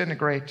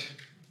disintegrate.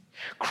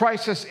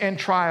 Crisis and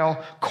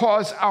trial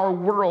cause our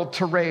world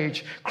to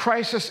rage.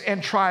 Crisis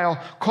and trial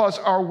cause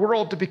our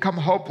world to become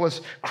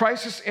hopeless.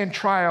 Crisis and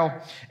trial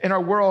in our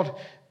world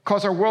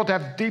cause our world to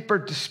have deeper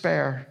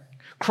despair.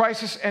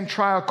 Crisis and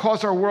trial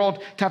cause our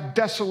world to have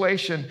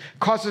desolation,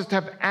 causes it to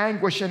have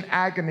anguish and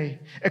agony.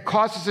 It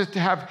causes it to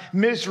have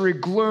misery,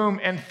 gloom,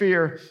 and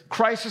fear.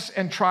 Crisis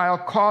and trial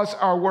cause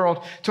our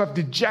world to have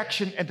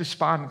dejection and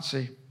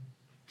despondency.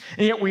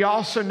 And yet we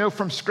also know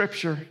from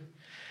Scripture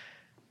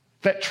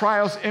that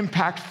trials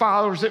impact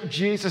followers of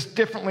Jesus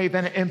differently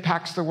than it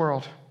impacts the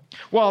world.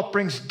 While it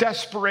brings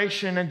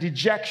desperation and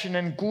dejection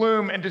and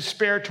gloom and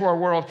despair to our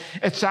world,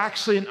 it's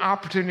actually an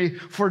opportunity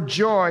for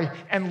joy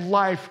and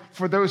life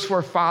for those who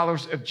are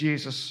followers of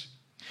Jesus.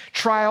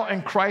 Trial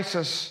and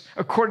crisis,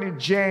 according to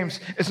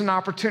James, is an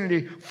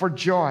opportunity for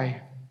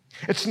joy.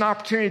 It's an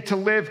opportunity to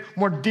live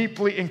more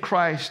deeply in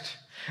Christ.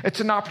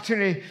 It's an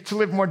opportunity to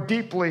live more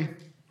deeply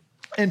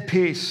in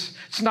peace.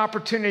 It's an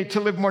opportunity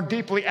to live more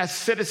deeply as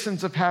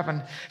citizens of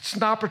heaven. It's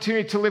an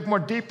opportunity to live more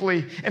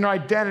deeply in our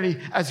identity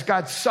as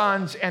God's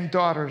sons and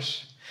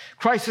daughters.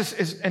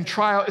 Crisis and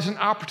trial is an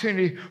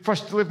opportunity for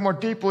us to live more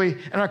deeply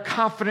in our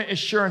confident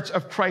assurance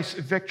of Christ's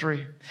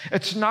victory.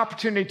 It's an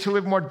opportunity to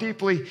live more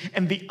deeply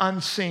in the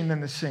unseen than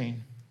the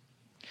seen.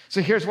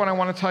 So here's what I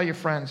want to tell you,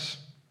 friends.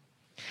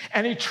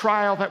 Any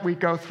trial that we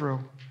go through,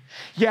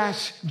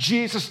 yes,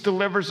 Jesus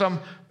delivers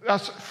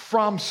us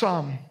from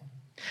some.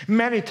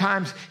 Many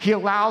times, he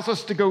allows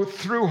us to go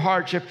through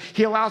hardship.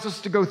 He allows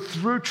us to go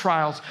through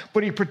trials,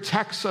 but he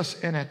protects us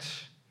in it.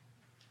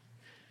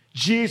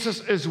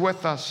 Jesus is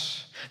with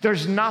us.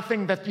 There's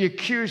nothing that the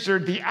accuser,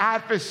 the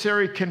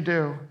adversary, can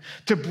do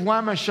to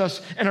blemish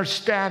us in our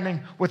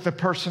standing with the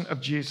person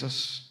of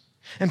Jesus.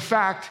 In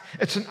fact,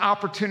 it's an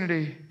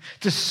opportunity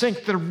to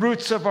sink the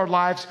roots of our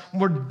lives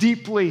more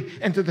deeply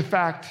into the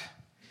fact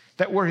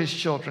that we're his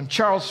children.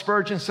 Charles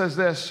Spurgeon says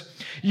this: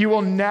 "You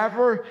will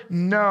never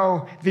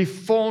know the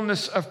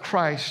fullness of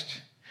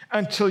Christ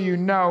until you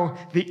know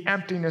the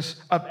emptiness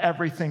of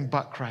everything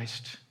but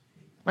Christ."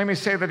 Let me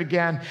say that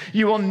again.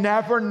 You will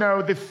never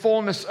know the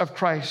fullness of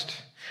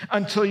Christ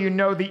until you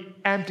know the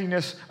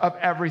emptiness of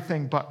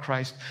everything but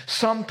Christ.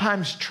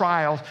 Sometimes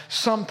trials,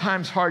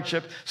 sometimes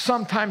hardship,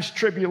 sometimes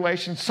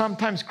tribulation,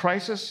 sometimes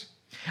crisis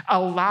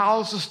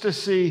allows us to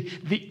see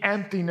the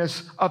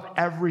emptiness of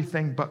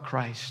everything but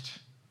Christ.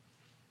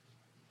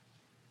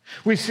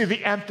 We see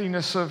the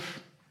emptiness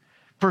of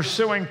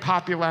pursuing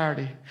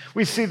popularity.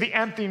 We see the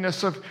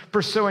emptiness of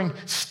pursuing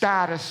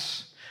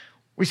status.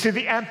 We see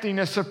the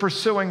emptiness of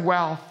pursuing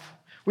wealth.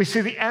 We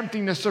see the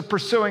emptiness of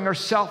pursuing our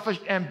selfish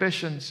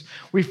ambitions.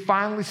 We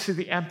finally see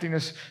the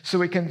emptiness so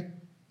we can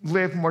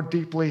live more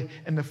deeply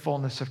in the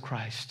fullness of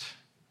Christ.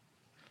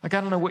 Like, I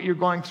don't know what you're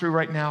going through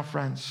right now,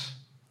 friends.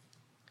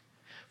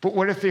 But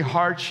what if the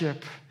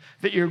hardship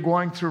that you're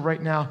going through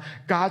right now,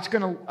 God's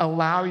going to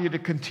allow you to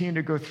continue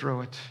to go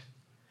through it?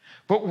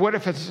 But what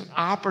if it's an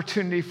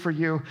opportunity for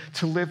you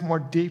to live more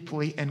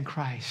deeply in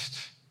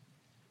Christ?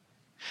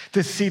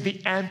 To see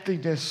the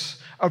emptiness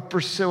of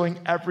pursuing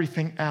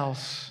everything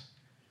else,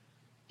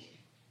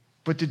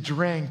 but to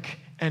drink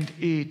and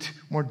eat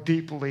more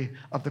deeply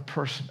of the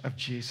person of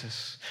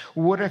Jesus?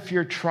 What if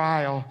your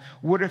trial,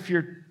 what if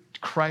your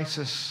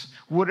crisis,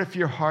 what if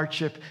your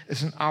hardship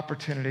is an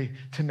opportunity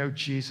to know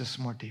Jesus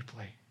more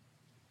deeply?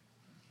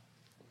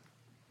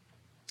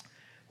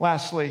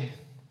 Lastly,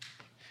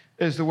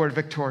 is the word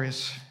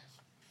victorious.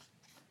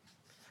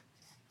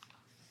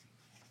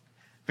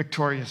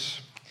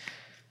 Victorious.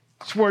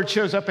 This word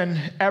shows up in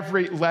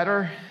every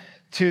letter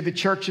to the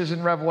churches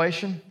in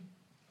Revelation.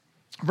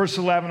 Verse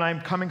 11, "I am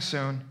coming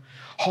soon.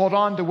 Hold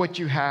on to what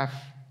you have,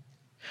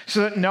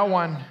 so that no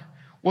one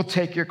will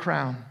take your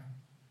crown.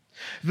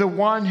 The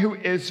one who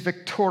is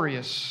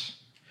victorious,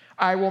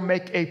 I will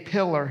make a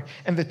pillar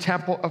in the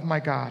temple of my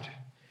God.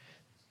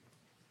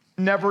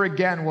 Never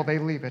again will they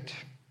leave it.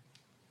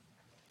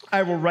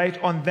 I will write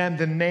on them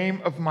the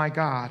name of my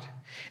God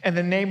and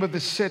the name of the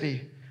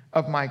city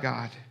of my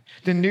God,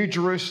 the new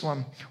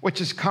Jerusalem,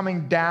 which is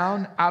coming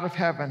down out of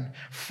heaven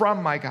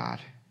from my God.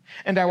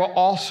 And I will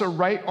also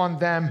write on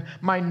them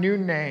my new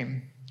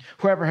name.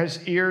 Whoever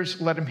has ears,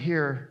 let him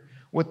hear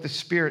what the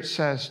Spirit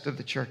says to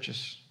the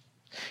churches.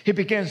 He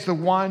begins, the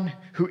one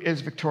who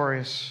is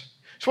victorious.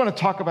 Just want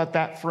to talk about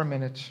that for a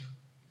minute.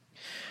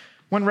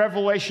 When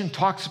Revelation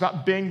talks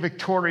about being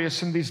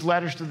victorious in these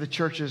letters to the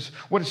churches,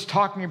 what it's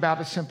talking about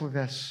is simply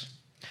this.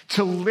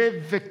 To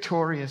live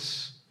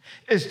victorious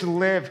is to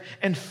live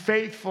in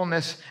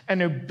faithfulness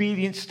and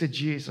obedience to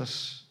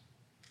Jesus.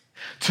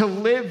 To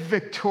live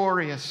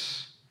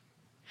victorious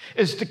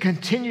is to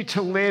continue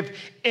to live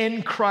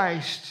in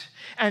Christ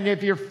and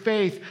have your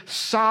faith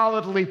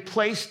solidly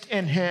placed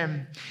in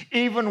him,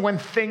 even when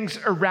things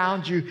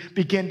around you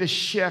begin to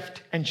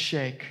shift and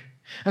shake.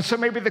 And so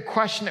maybe the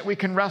question that we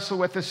can wrestle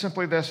with is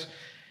simply this.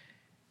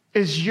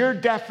 Is your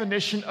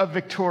definition of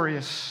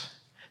victorious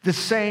the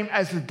same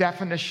as the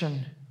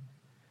definition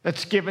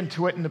that's given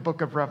to it in the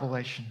book of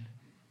Revelation?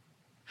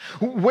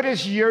 What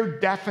is your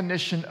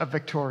definition of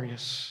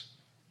victorious?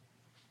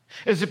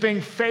 Is it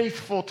being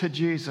faithful to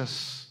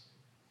Jesus?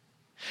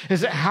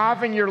 Is it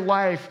having your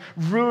life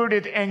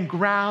rooted and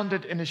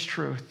grounded in his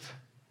truth?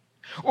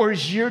 Or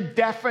is your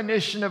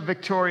definition of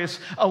victorious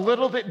a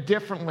little bit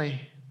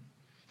differently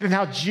than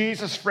how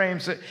Jesus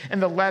frames it in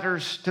the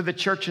letters to the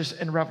churches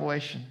in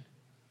Revelation?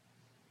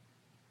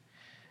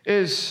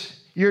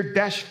 Is your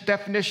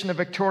definition of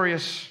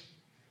victorious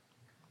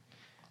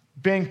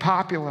being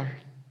popular?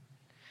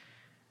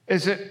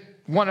 Is it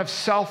one of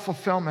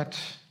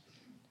self-fulfillment?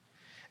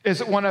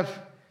 Is it one of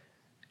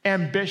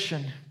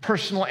ambition,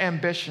 personal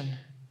ambition?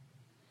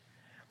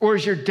 Or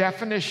is your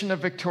definition of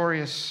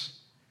victorious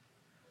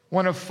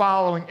one of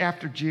following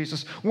after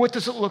Jesus? What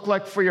does it look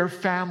like for your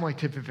family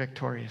to be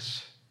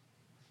victorious?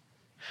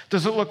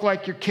 Does it look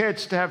like your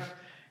kids to have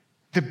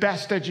the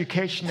best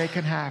education they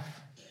can have?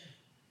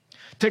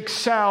 To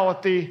excel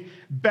at the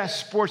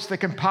best sports they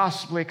can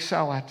possibly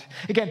excel at?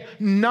 Again,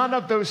 none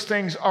of those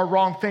things are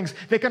wrong things.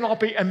 They can all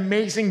be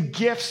amazing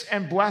gifts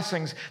and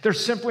blessings. They're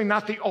simply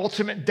not the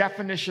ultimate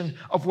definition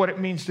of what it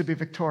means to be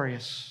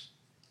victorious.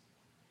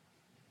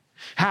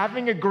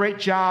 Having a great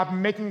job,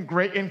 making a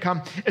great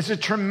income is a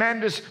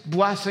tremendous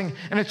blessing,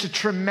 and it's a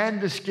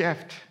tremendous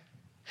gift.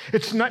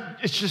 It's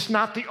just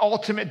not the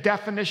ultimate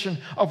definition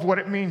of what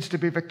it means to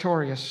be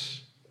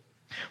victorious.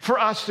 For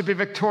us to be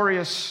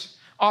victorious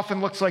often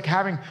looks like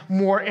having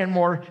more and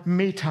more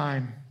me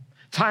time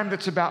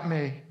that's about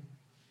me.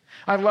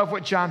 I love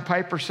what John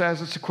Piper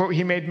says. It's a quote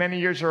he made many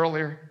years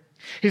earlier.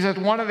 He said,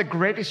 one of the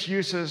greatest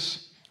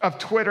uses of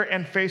Twitter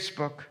and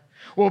Facebook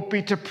will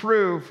be to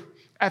prove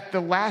at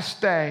the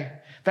last day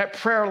that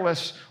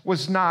prayerless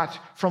was not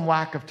from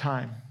lack of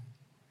time.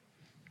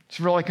 It's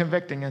really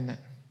convicting, isn't it?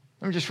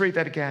 Let me just read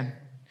that again.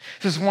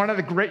 This is one of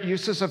the great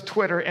uses of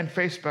Twitter and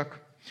Facebook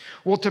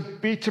will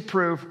be to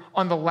prove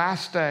on the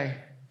last day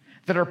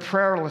that our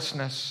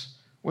prayerlessness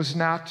was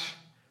not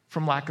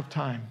from lack of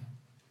time.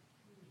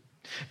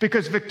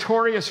 Because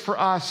victorious for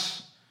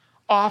us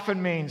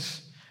often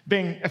means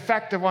being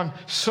effective on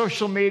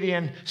social media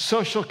and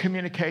social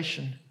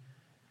communication.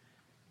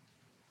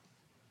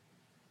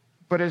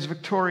 But is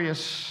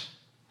victorious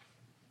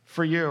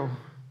for you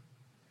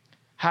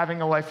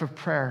having a life of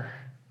prayer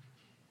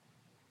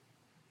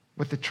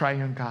with the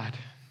triune God?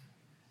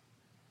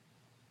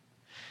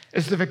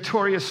 Is the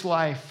victorious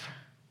life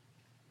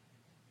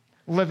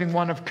living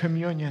one of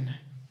communion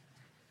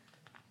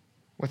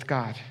with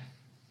God?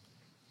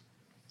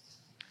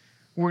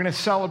 We're going to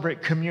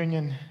celebrate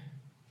communion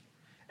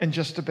in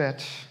just a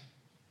bit.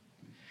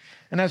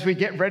 And as we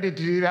get ready to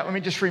do that, let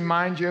me just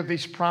remind you of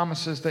these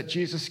promises that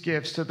Jesus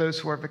gives to those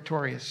who are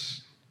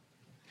victorious.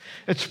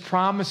 It's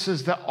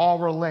promises that all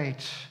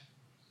relate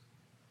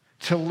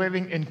to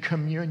living in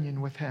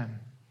communion with him,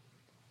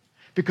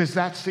 because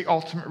that's the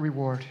ultimate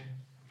reward.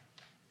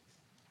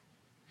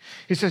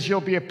 He says,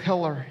 you'll be a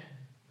pillar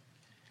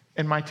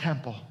in my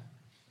temple.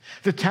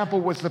 The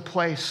temple was the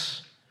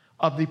place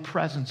of the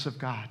presence of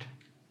God.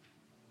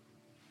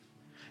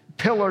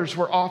 Pillars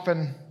were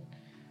often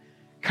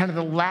kind of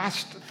the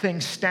last thing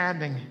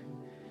standing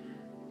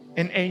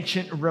in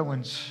ancient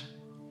ruins.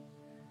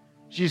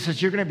 Jesus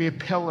says, you're going to be a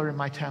pillar in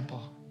my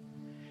temple.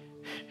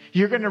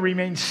 You're going to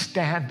remain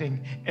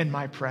standing in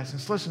my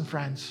presence. Listen,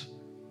 friends,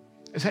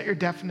 is that your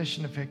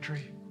definition of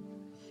victory?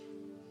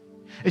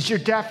 Is your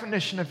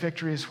definition of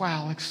victory as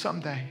well, like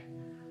someday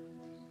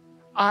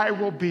I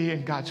will be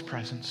in God's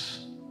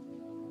presence?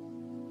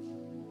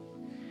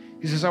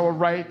 He says, I will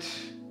write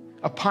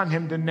upon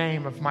him the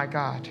name of my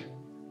God,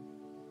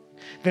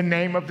 the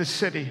name of the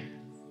city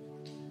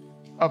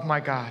of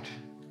my God,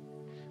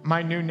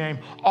 my new name.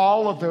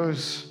 All of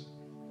those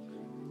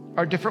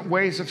are different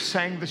ways of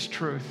saying this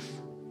truth,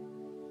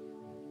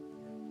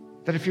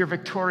 that if you're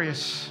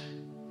victorious,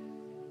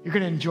 you're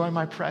going to enjoy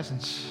my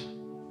presence.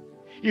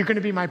 You're going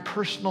to be my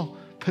personal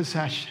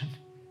possession.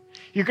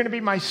 You're going to be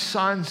my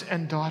sons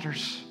and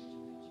daughters.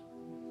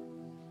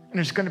 And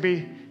there's going to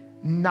be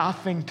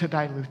nothing to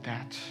dilute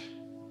that.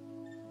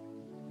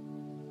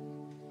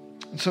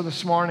 And so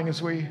this morning,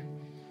 as we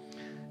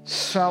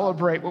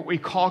celebrate what we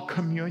call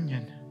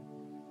communion,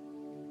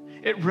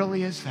 it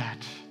really is that.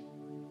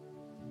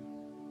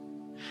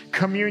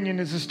 Communion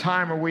is this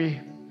time where we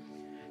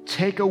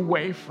take a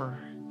wafer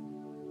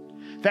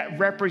that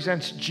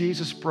represents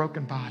Jesus'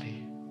 broken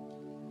body.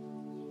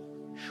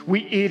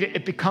 We eat it,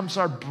 it becomes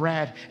our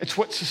bread. It's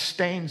what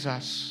sustains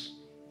us.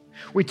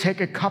 We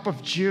take a cup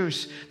of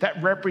juice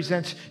that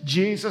represents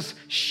Jesus'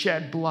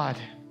 shed blood.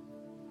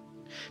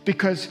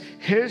 Because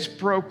his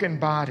broken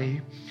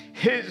body,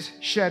 his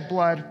shed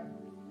blood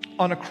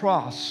on a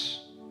cross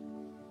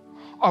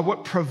are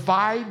what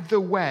provide the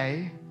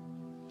way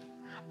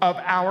of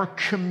our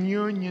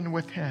communion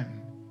with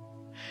him.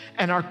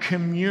 And our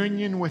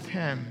communion with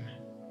him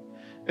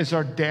is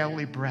our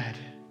daily bread.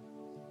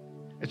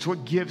 It's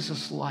what gives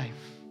us life.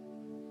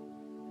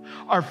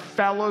 Our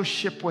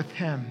fellowship with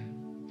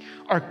him,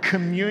 our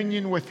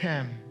communion with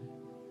him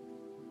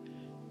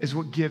is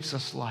what gives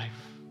us life.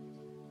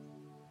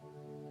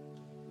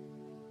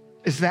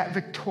 Is that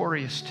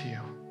victorious to you?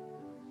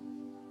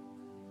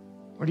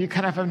 Or do you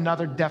kind of have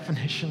another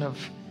definition of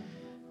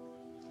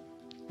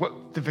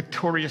what the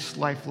victorious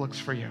life looks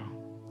for you?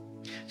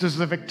 Does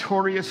the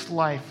victorious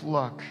life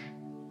look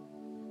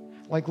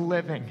like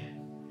living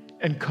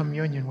in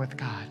communion with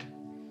God?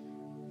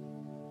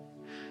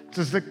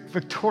 Does the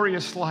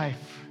victorious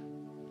life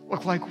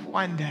look like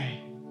one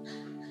day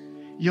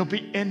you'll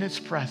be in his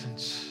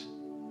presence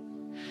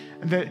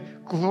and the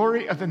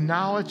glory of the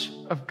knowledge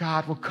of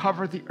God will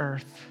cover the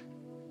earth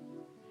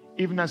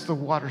even as the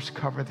waters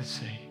cover the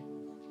sea?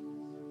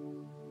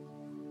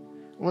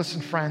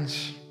 Listen,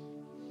 friends,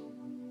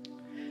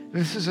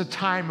 this is a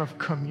time of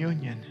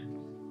communion.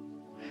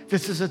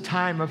 This is a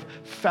time of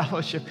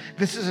fellowship.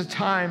 This is a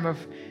time of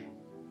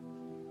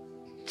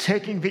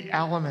taking the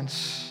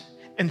elements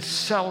in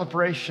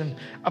celebration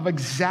of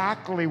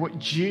exactly what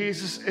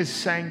Jesus is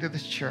saying to the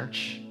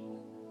church.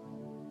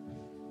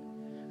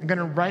 I'm going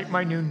to write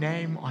my new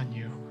name on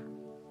you.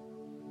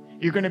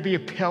 You're going to be a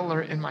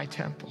pillar in my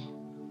temple.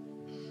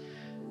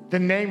 The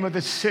name of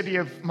the city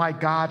of my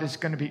God is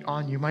going to be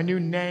on you. My new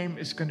name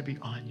is going to be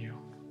on you.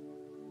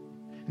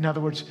 In other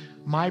words,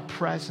 my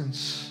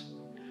presence,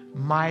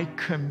 my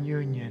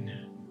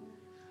communion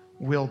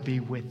will be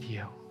with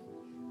you.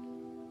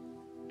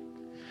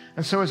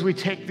 And so as we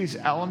take these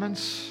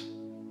elements,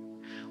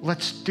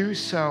 let's do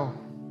so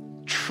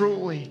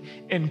truly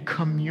in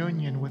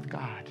communion with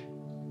God.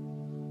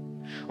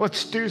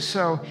 Let's do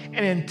so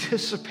in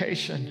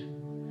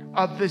anticipation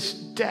of this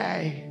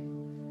day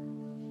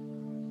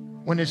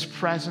when his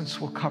presence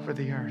will cover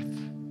the earth.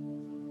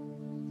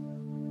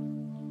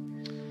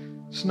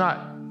 It's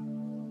not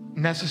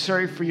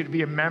necessary for you to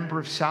be a member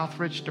of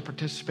Southridge to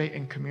participate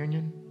in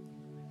communion.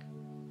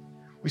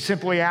 We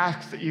simply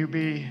ask that you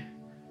be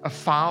a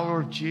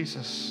follower of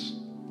Jesus,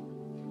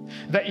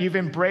 that you've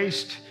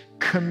embraced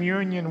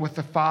communion with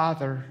the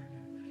Father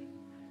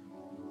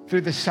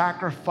through the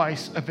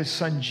sacrifice of his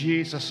son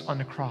Jesus on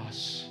the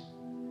cross.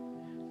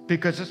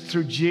 Because it's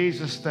through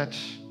Jesus that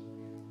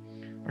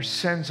our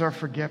sins are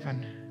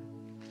forgiven,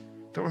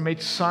 that we're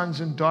made sons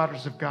and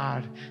daughters of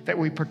God, that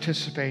we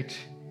participate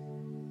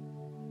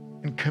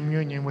in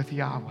communion with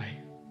Yahweh,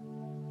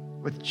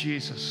 with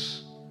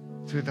Jesus,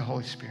 through the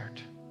Holy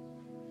Spirit.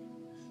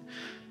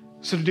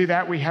 So to do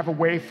that, we have a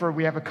wafer,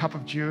 we have a cup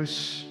of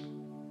juice.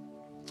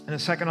 In a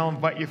second, I'll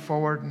invite you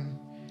forward, and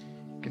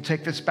you can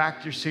take this back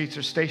to your seats.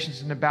 There's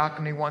stations in the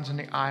balcony, ones in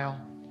the aisle.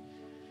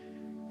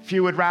 If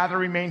you would rather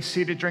remain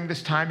seated during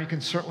this time, you can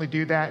certainly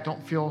do that.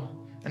 Don't feel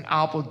an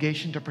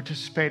obligation to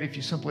participate. If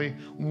you simply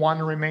want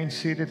to remain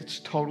seated, it's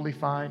totally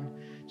fine.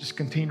 Just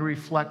continue to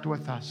reflect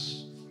with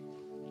us.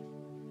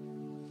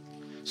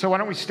 So why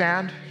don't we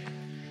stand,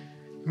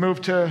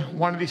 move to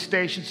one of these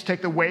stations,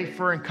 take the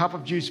wafer and cup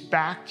of juice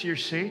back to your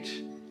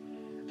seat,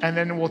 and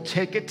then we'll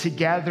take it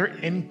together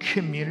in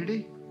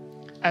community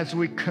as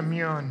we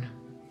commune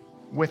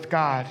with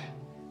God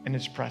in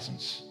his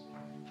presence.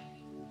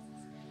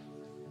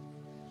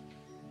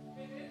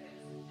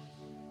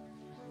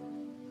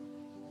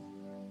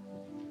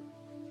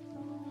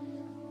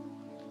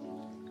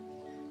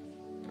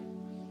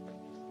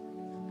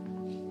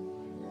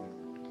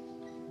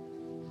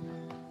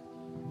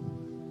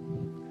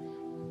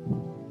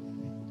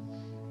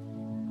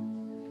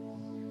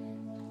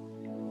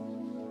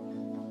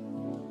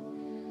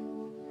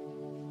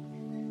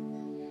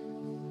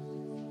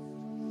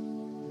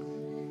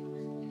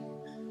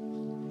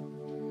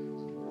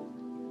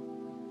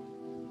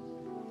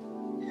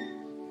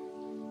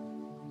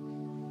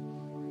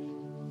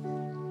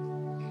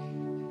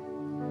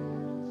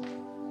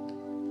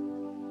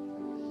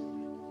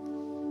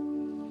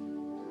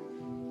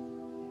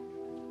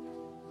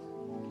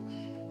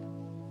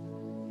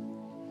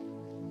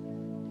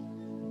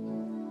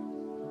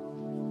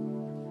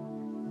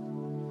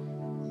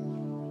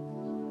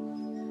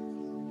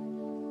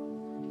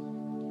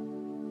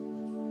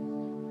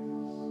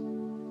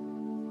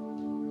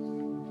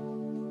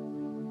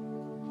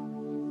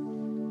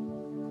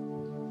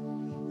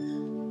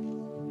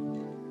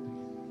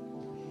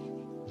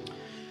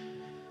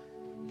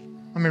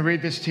 Let me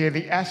read this to you.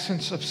 The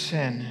essence of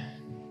sin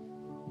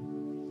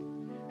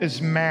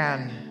is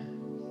man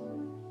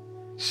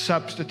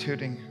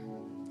substituting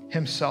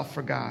himself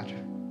for God.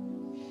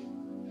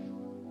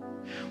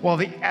 Well,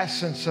 the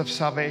essence of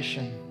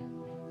salvation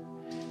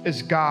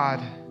is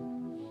God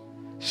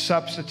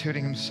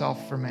substituting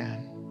himself for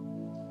man.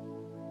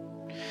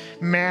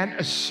 Man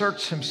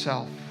asserts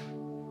himself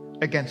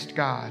against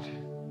God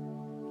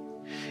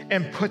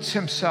and puts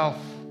himself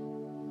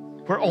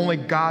where only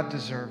God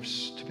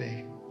deserves to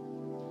be.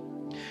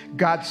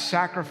 God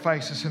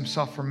sacrifices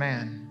himself for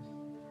man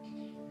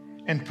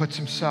and puts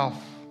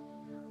himself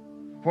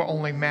where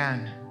only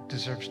man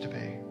deserves to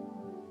be.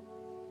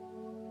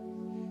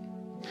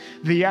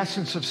 The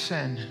essence of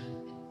sin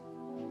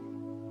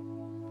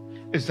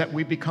is that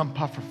we become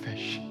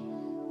pufferfish.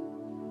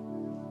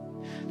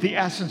 The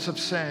essence of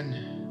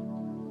sin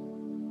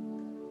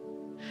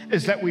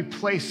is that we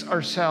place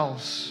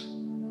ourselves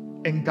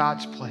in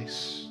God's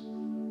place.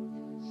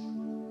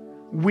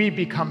 We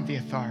become the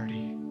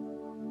authority.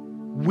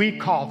 We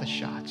call the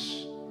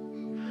shots.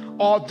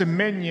 All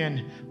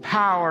dominion,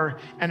 power,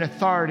 and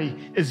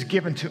authority is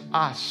given to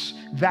us.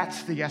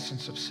 That's the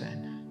essence of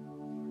sin.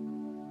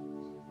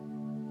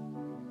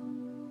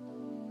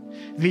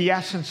 The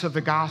essence of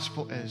the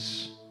gospel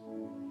is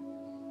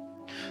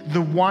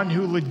the one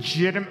who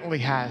legitimately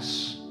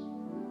has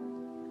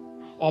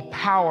all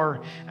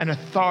power and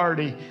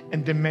authority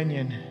and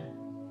dominion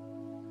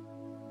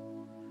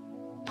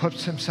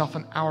puts himself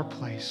in our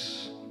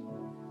place.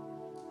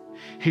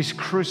 He's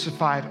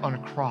crucified on a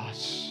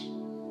cross.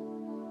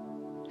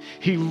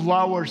 He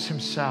lowers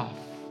himself.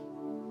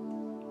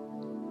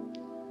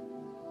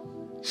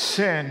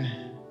 Sin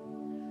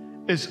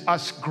is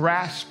us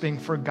grasping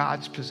for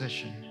God's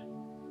position.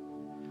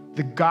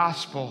 The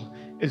gospel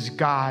is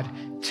God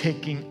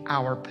taking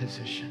our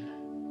position.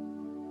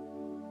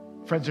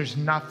 Friends, there's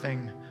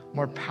nothing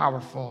more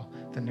powerful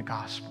than the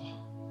gospel.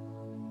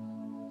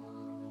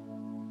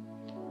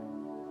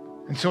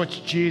 And so it's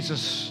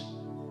Jesus'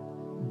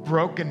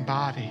 broken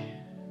body.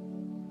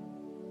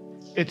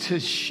 It's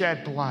his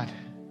shed blood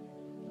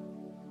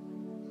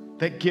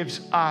that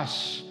gives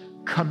us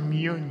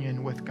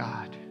communion with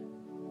God.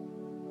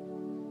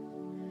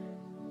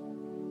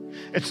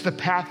 It's the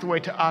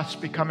pathway to us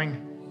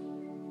becoming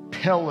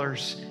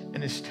pillars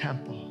in his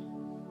temple.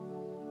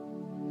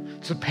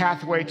 It's a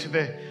pathway to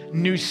the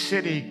new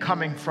city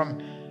coming from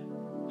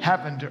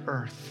heaven to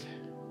earth.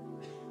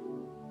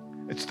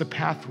 It's the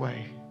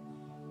pathway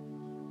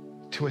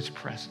to his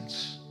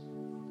presence.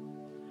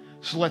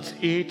 So let's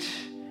eat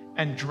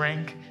and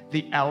drink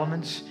the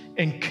elements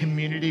in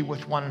community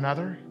with one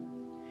another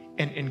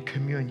and in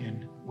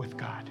communion with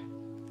God.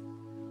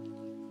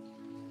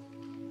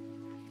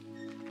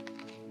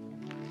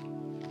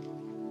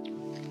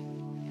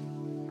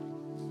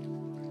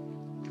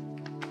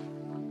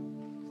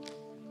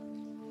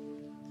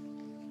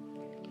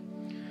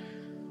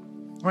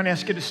 I'm going to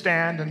ask you to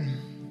stand, and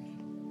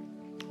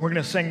we're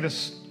going to sing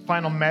this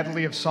final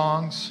medley of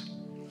songs.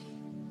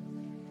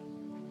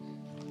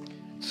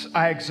 It's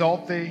I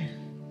exalt thee,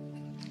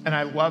 and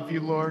I love you,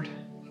 Lord.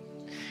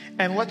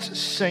 And let's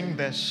sing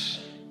this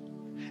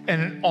in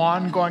an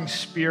ongoing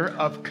spirit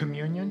of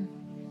communion.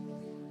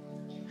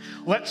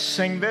 Let's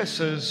sing this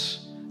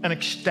as an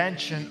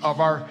extension of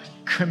our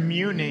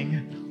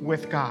communing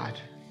with God.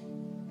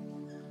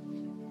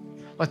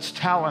 Let's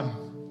tell him,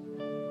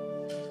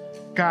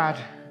 God,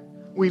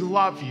 we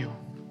love you.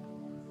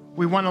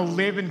 We want to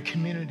live in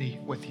community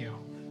with you.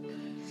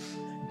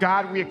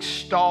 God, we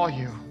extol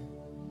you.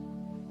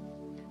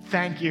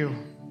 Thank you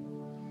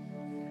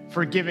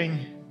for giving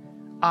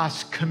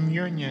us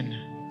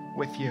communion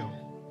with you.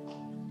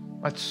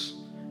 Let's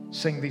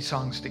sing these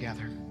songs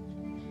together.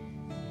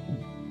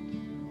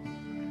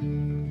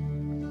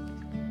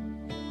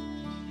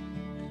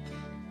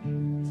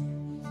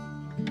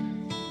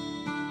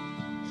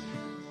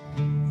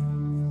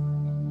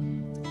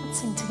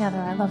 Sing together,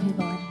 I love you,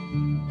 Lord.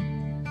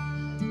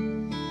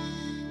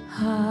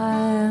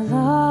 I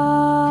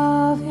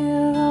love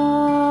you,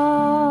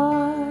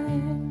 Lord,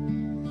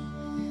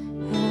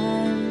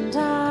 and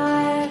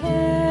I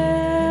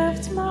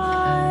lift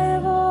my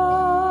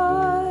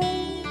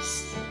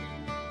voice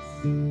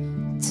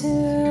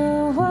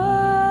to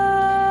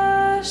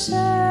worship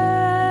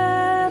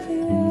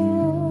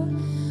you,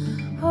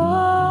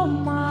 oh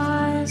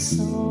my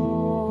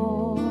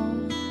soul,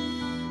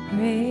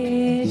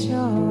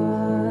 rejoice.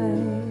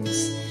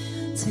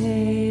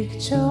 Take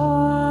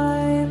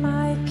joy,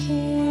 my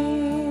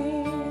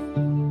King,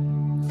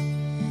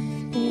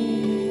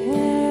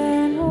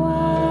 in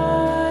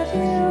what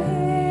you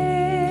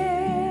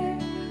hear,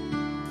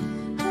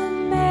 and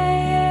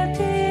may it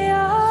be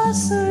a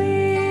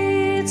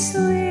sweet,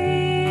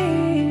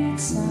 sweet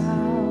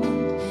sound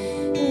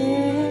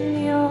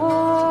in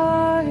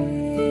your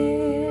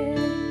ear.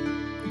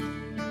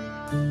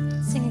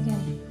 Sing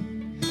again.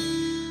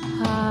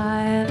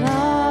 I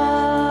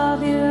love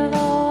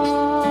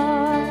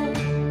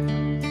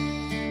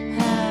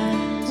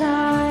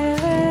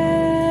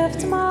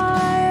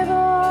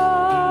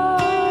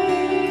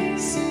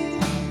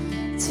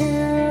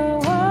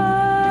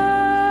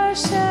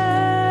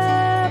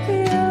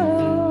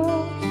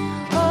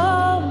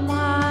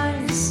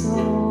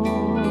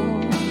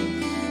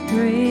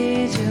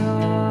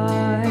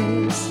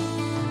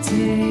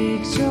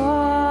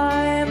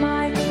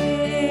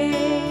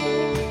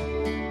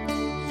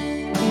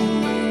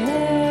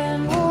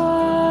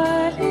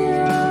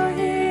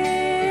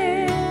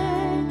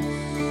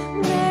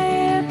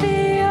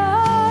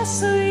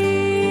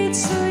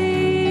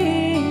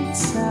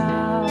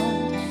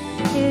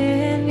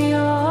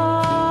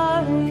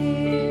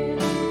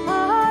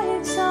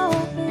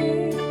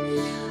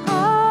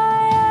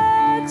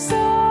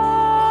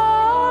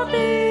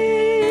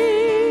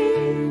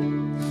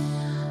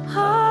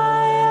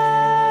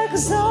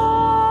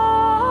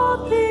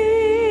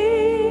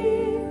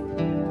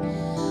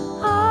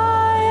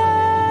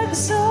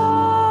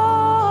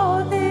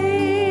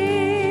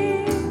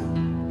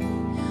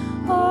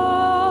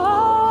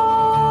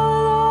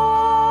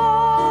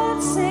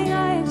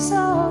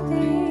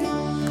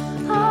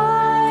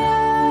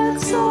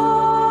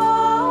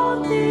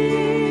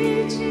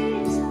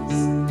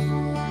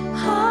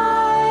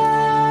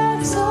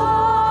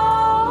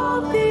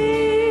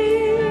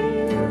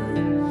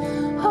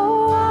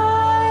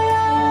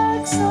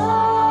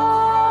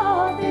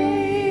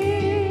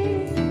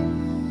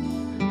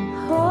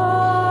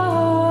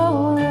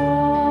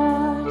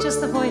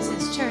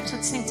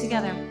Let's sing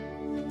together.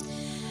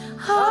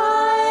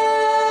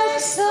 I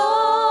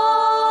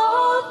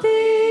exalt thee.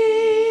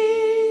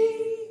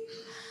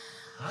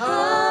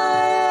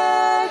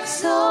 I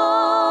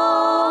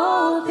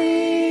exalt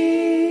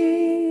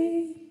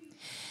thee.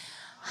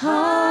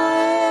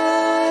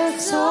 I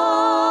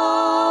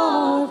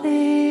exalt thee.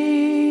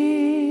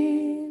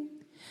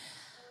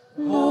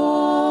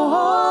 Lord,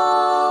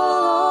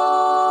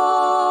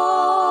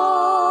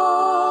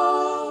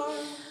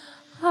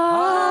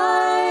 I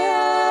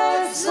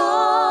exalt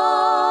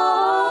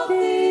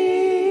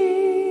thee.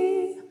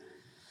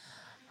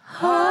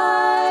 I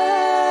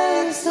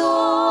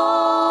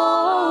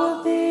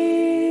exalt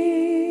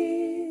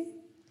thee.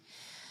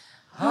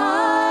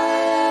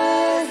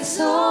 I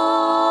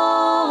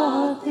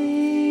exalt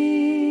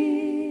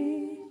thee.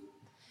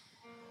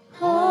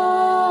 Oh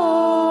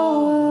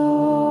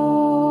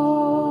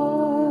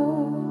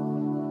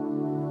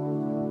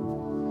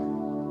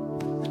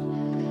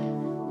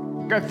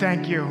Lord. God,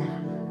 thank you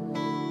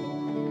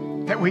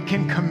that we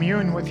can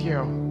commune with you.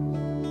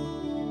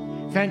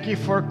 Thank you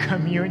for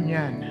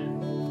communion.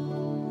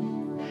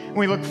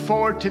 We look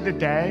forward to the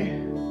day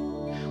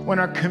when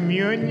our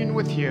communion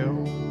with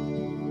you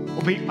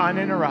will be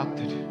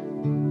uninterrupted.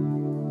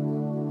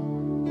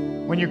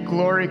 When your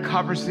glory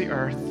covers the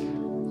earth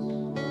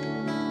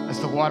as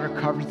the water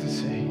covers the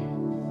sea.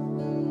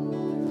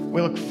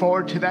 We look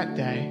forward to that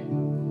day.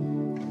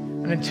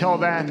 And until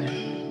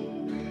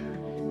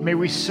then, may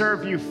we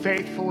serve you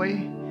faithfully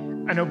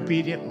and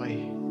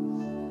obediently.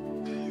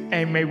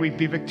 And may we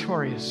be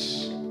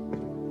victorious.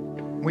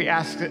 We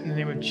ask it in the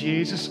name of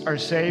Jesus, our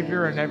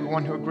Savior, and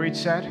everyone who agreed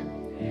said,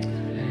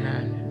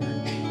 Amen.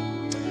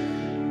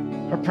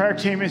 Our prayer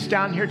team is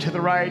down here to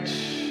the right.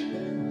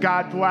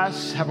 God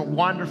bless. Have a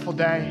wonderful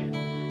day.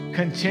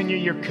 Continue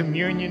your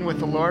communion with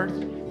the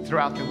Lord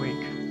throughout the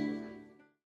week.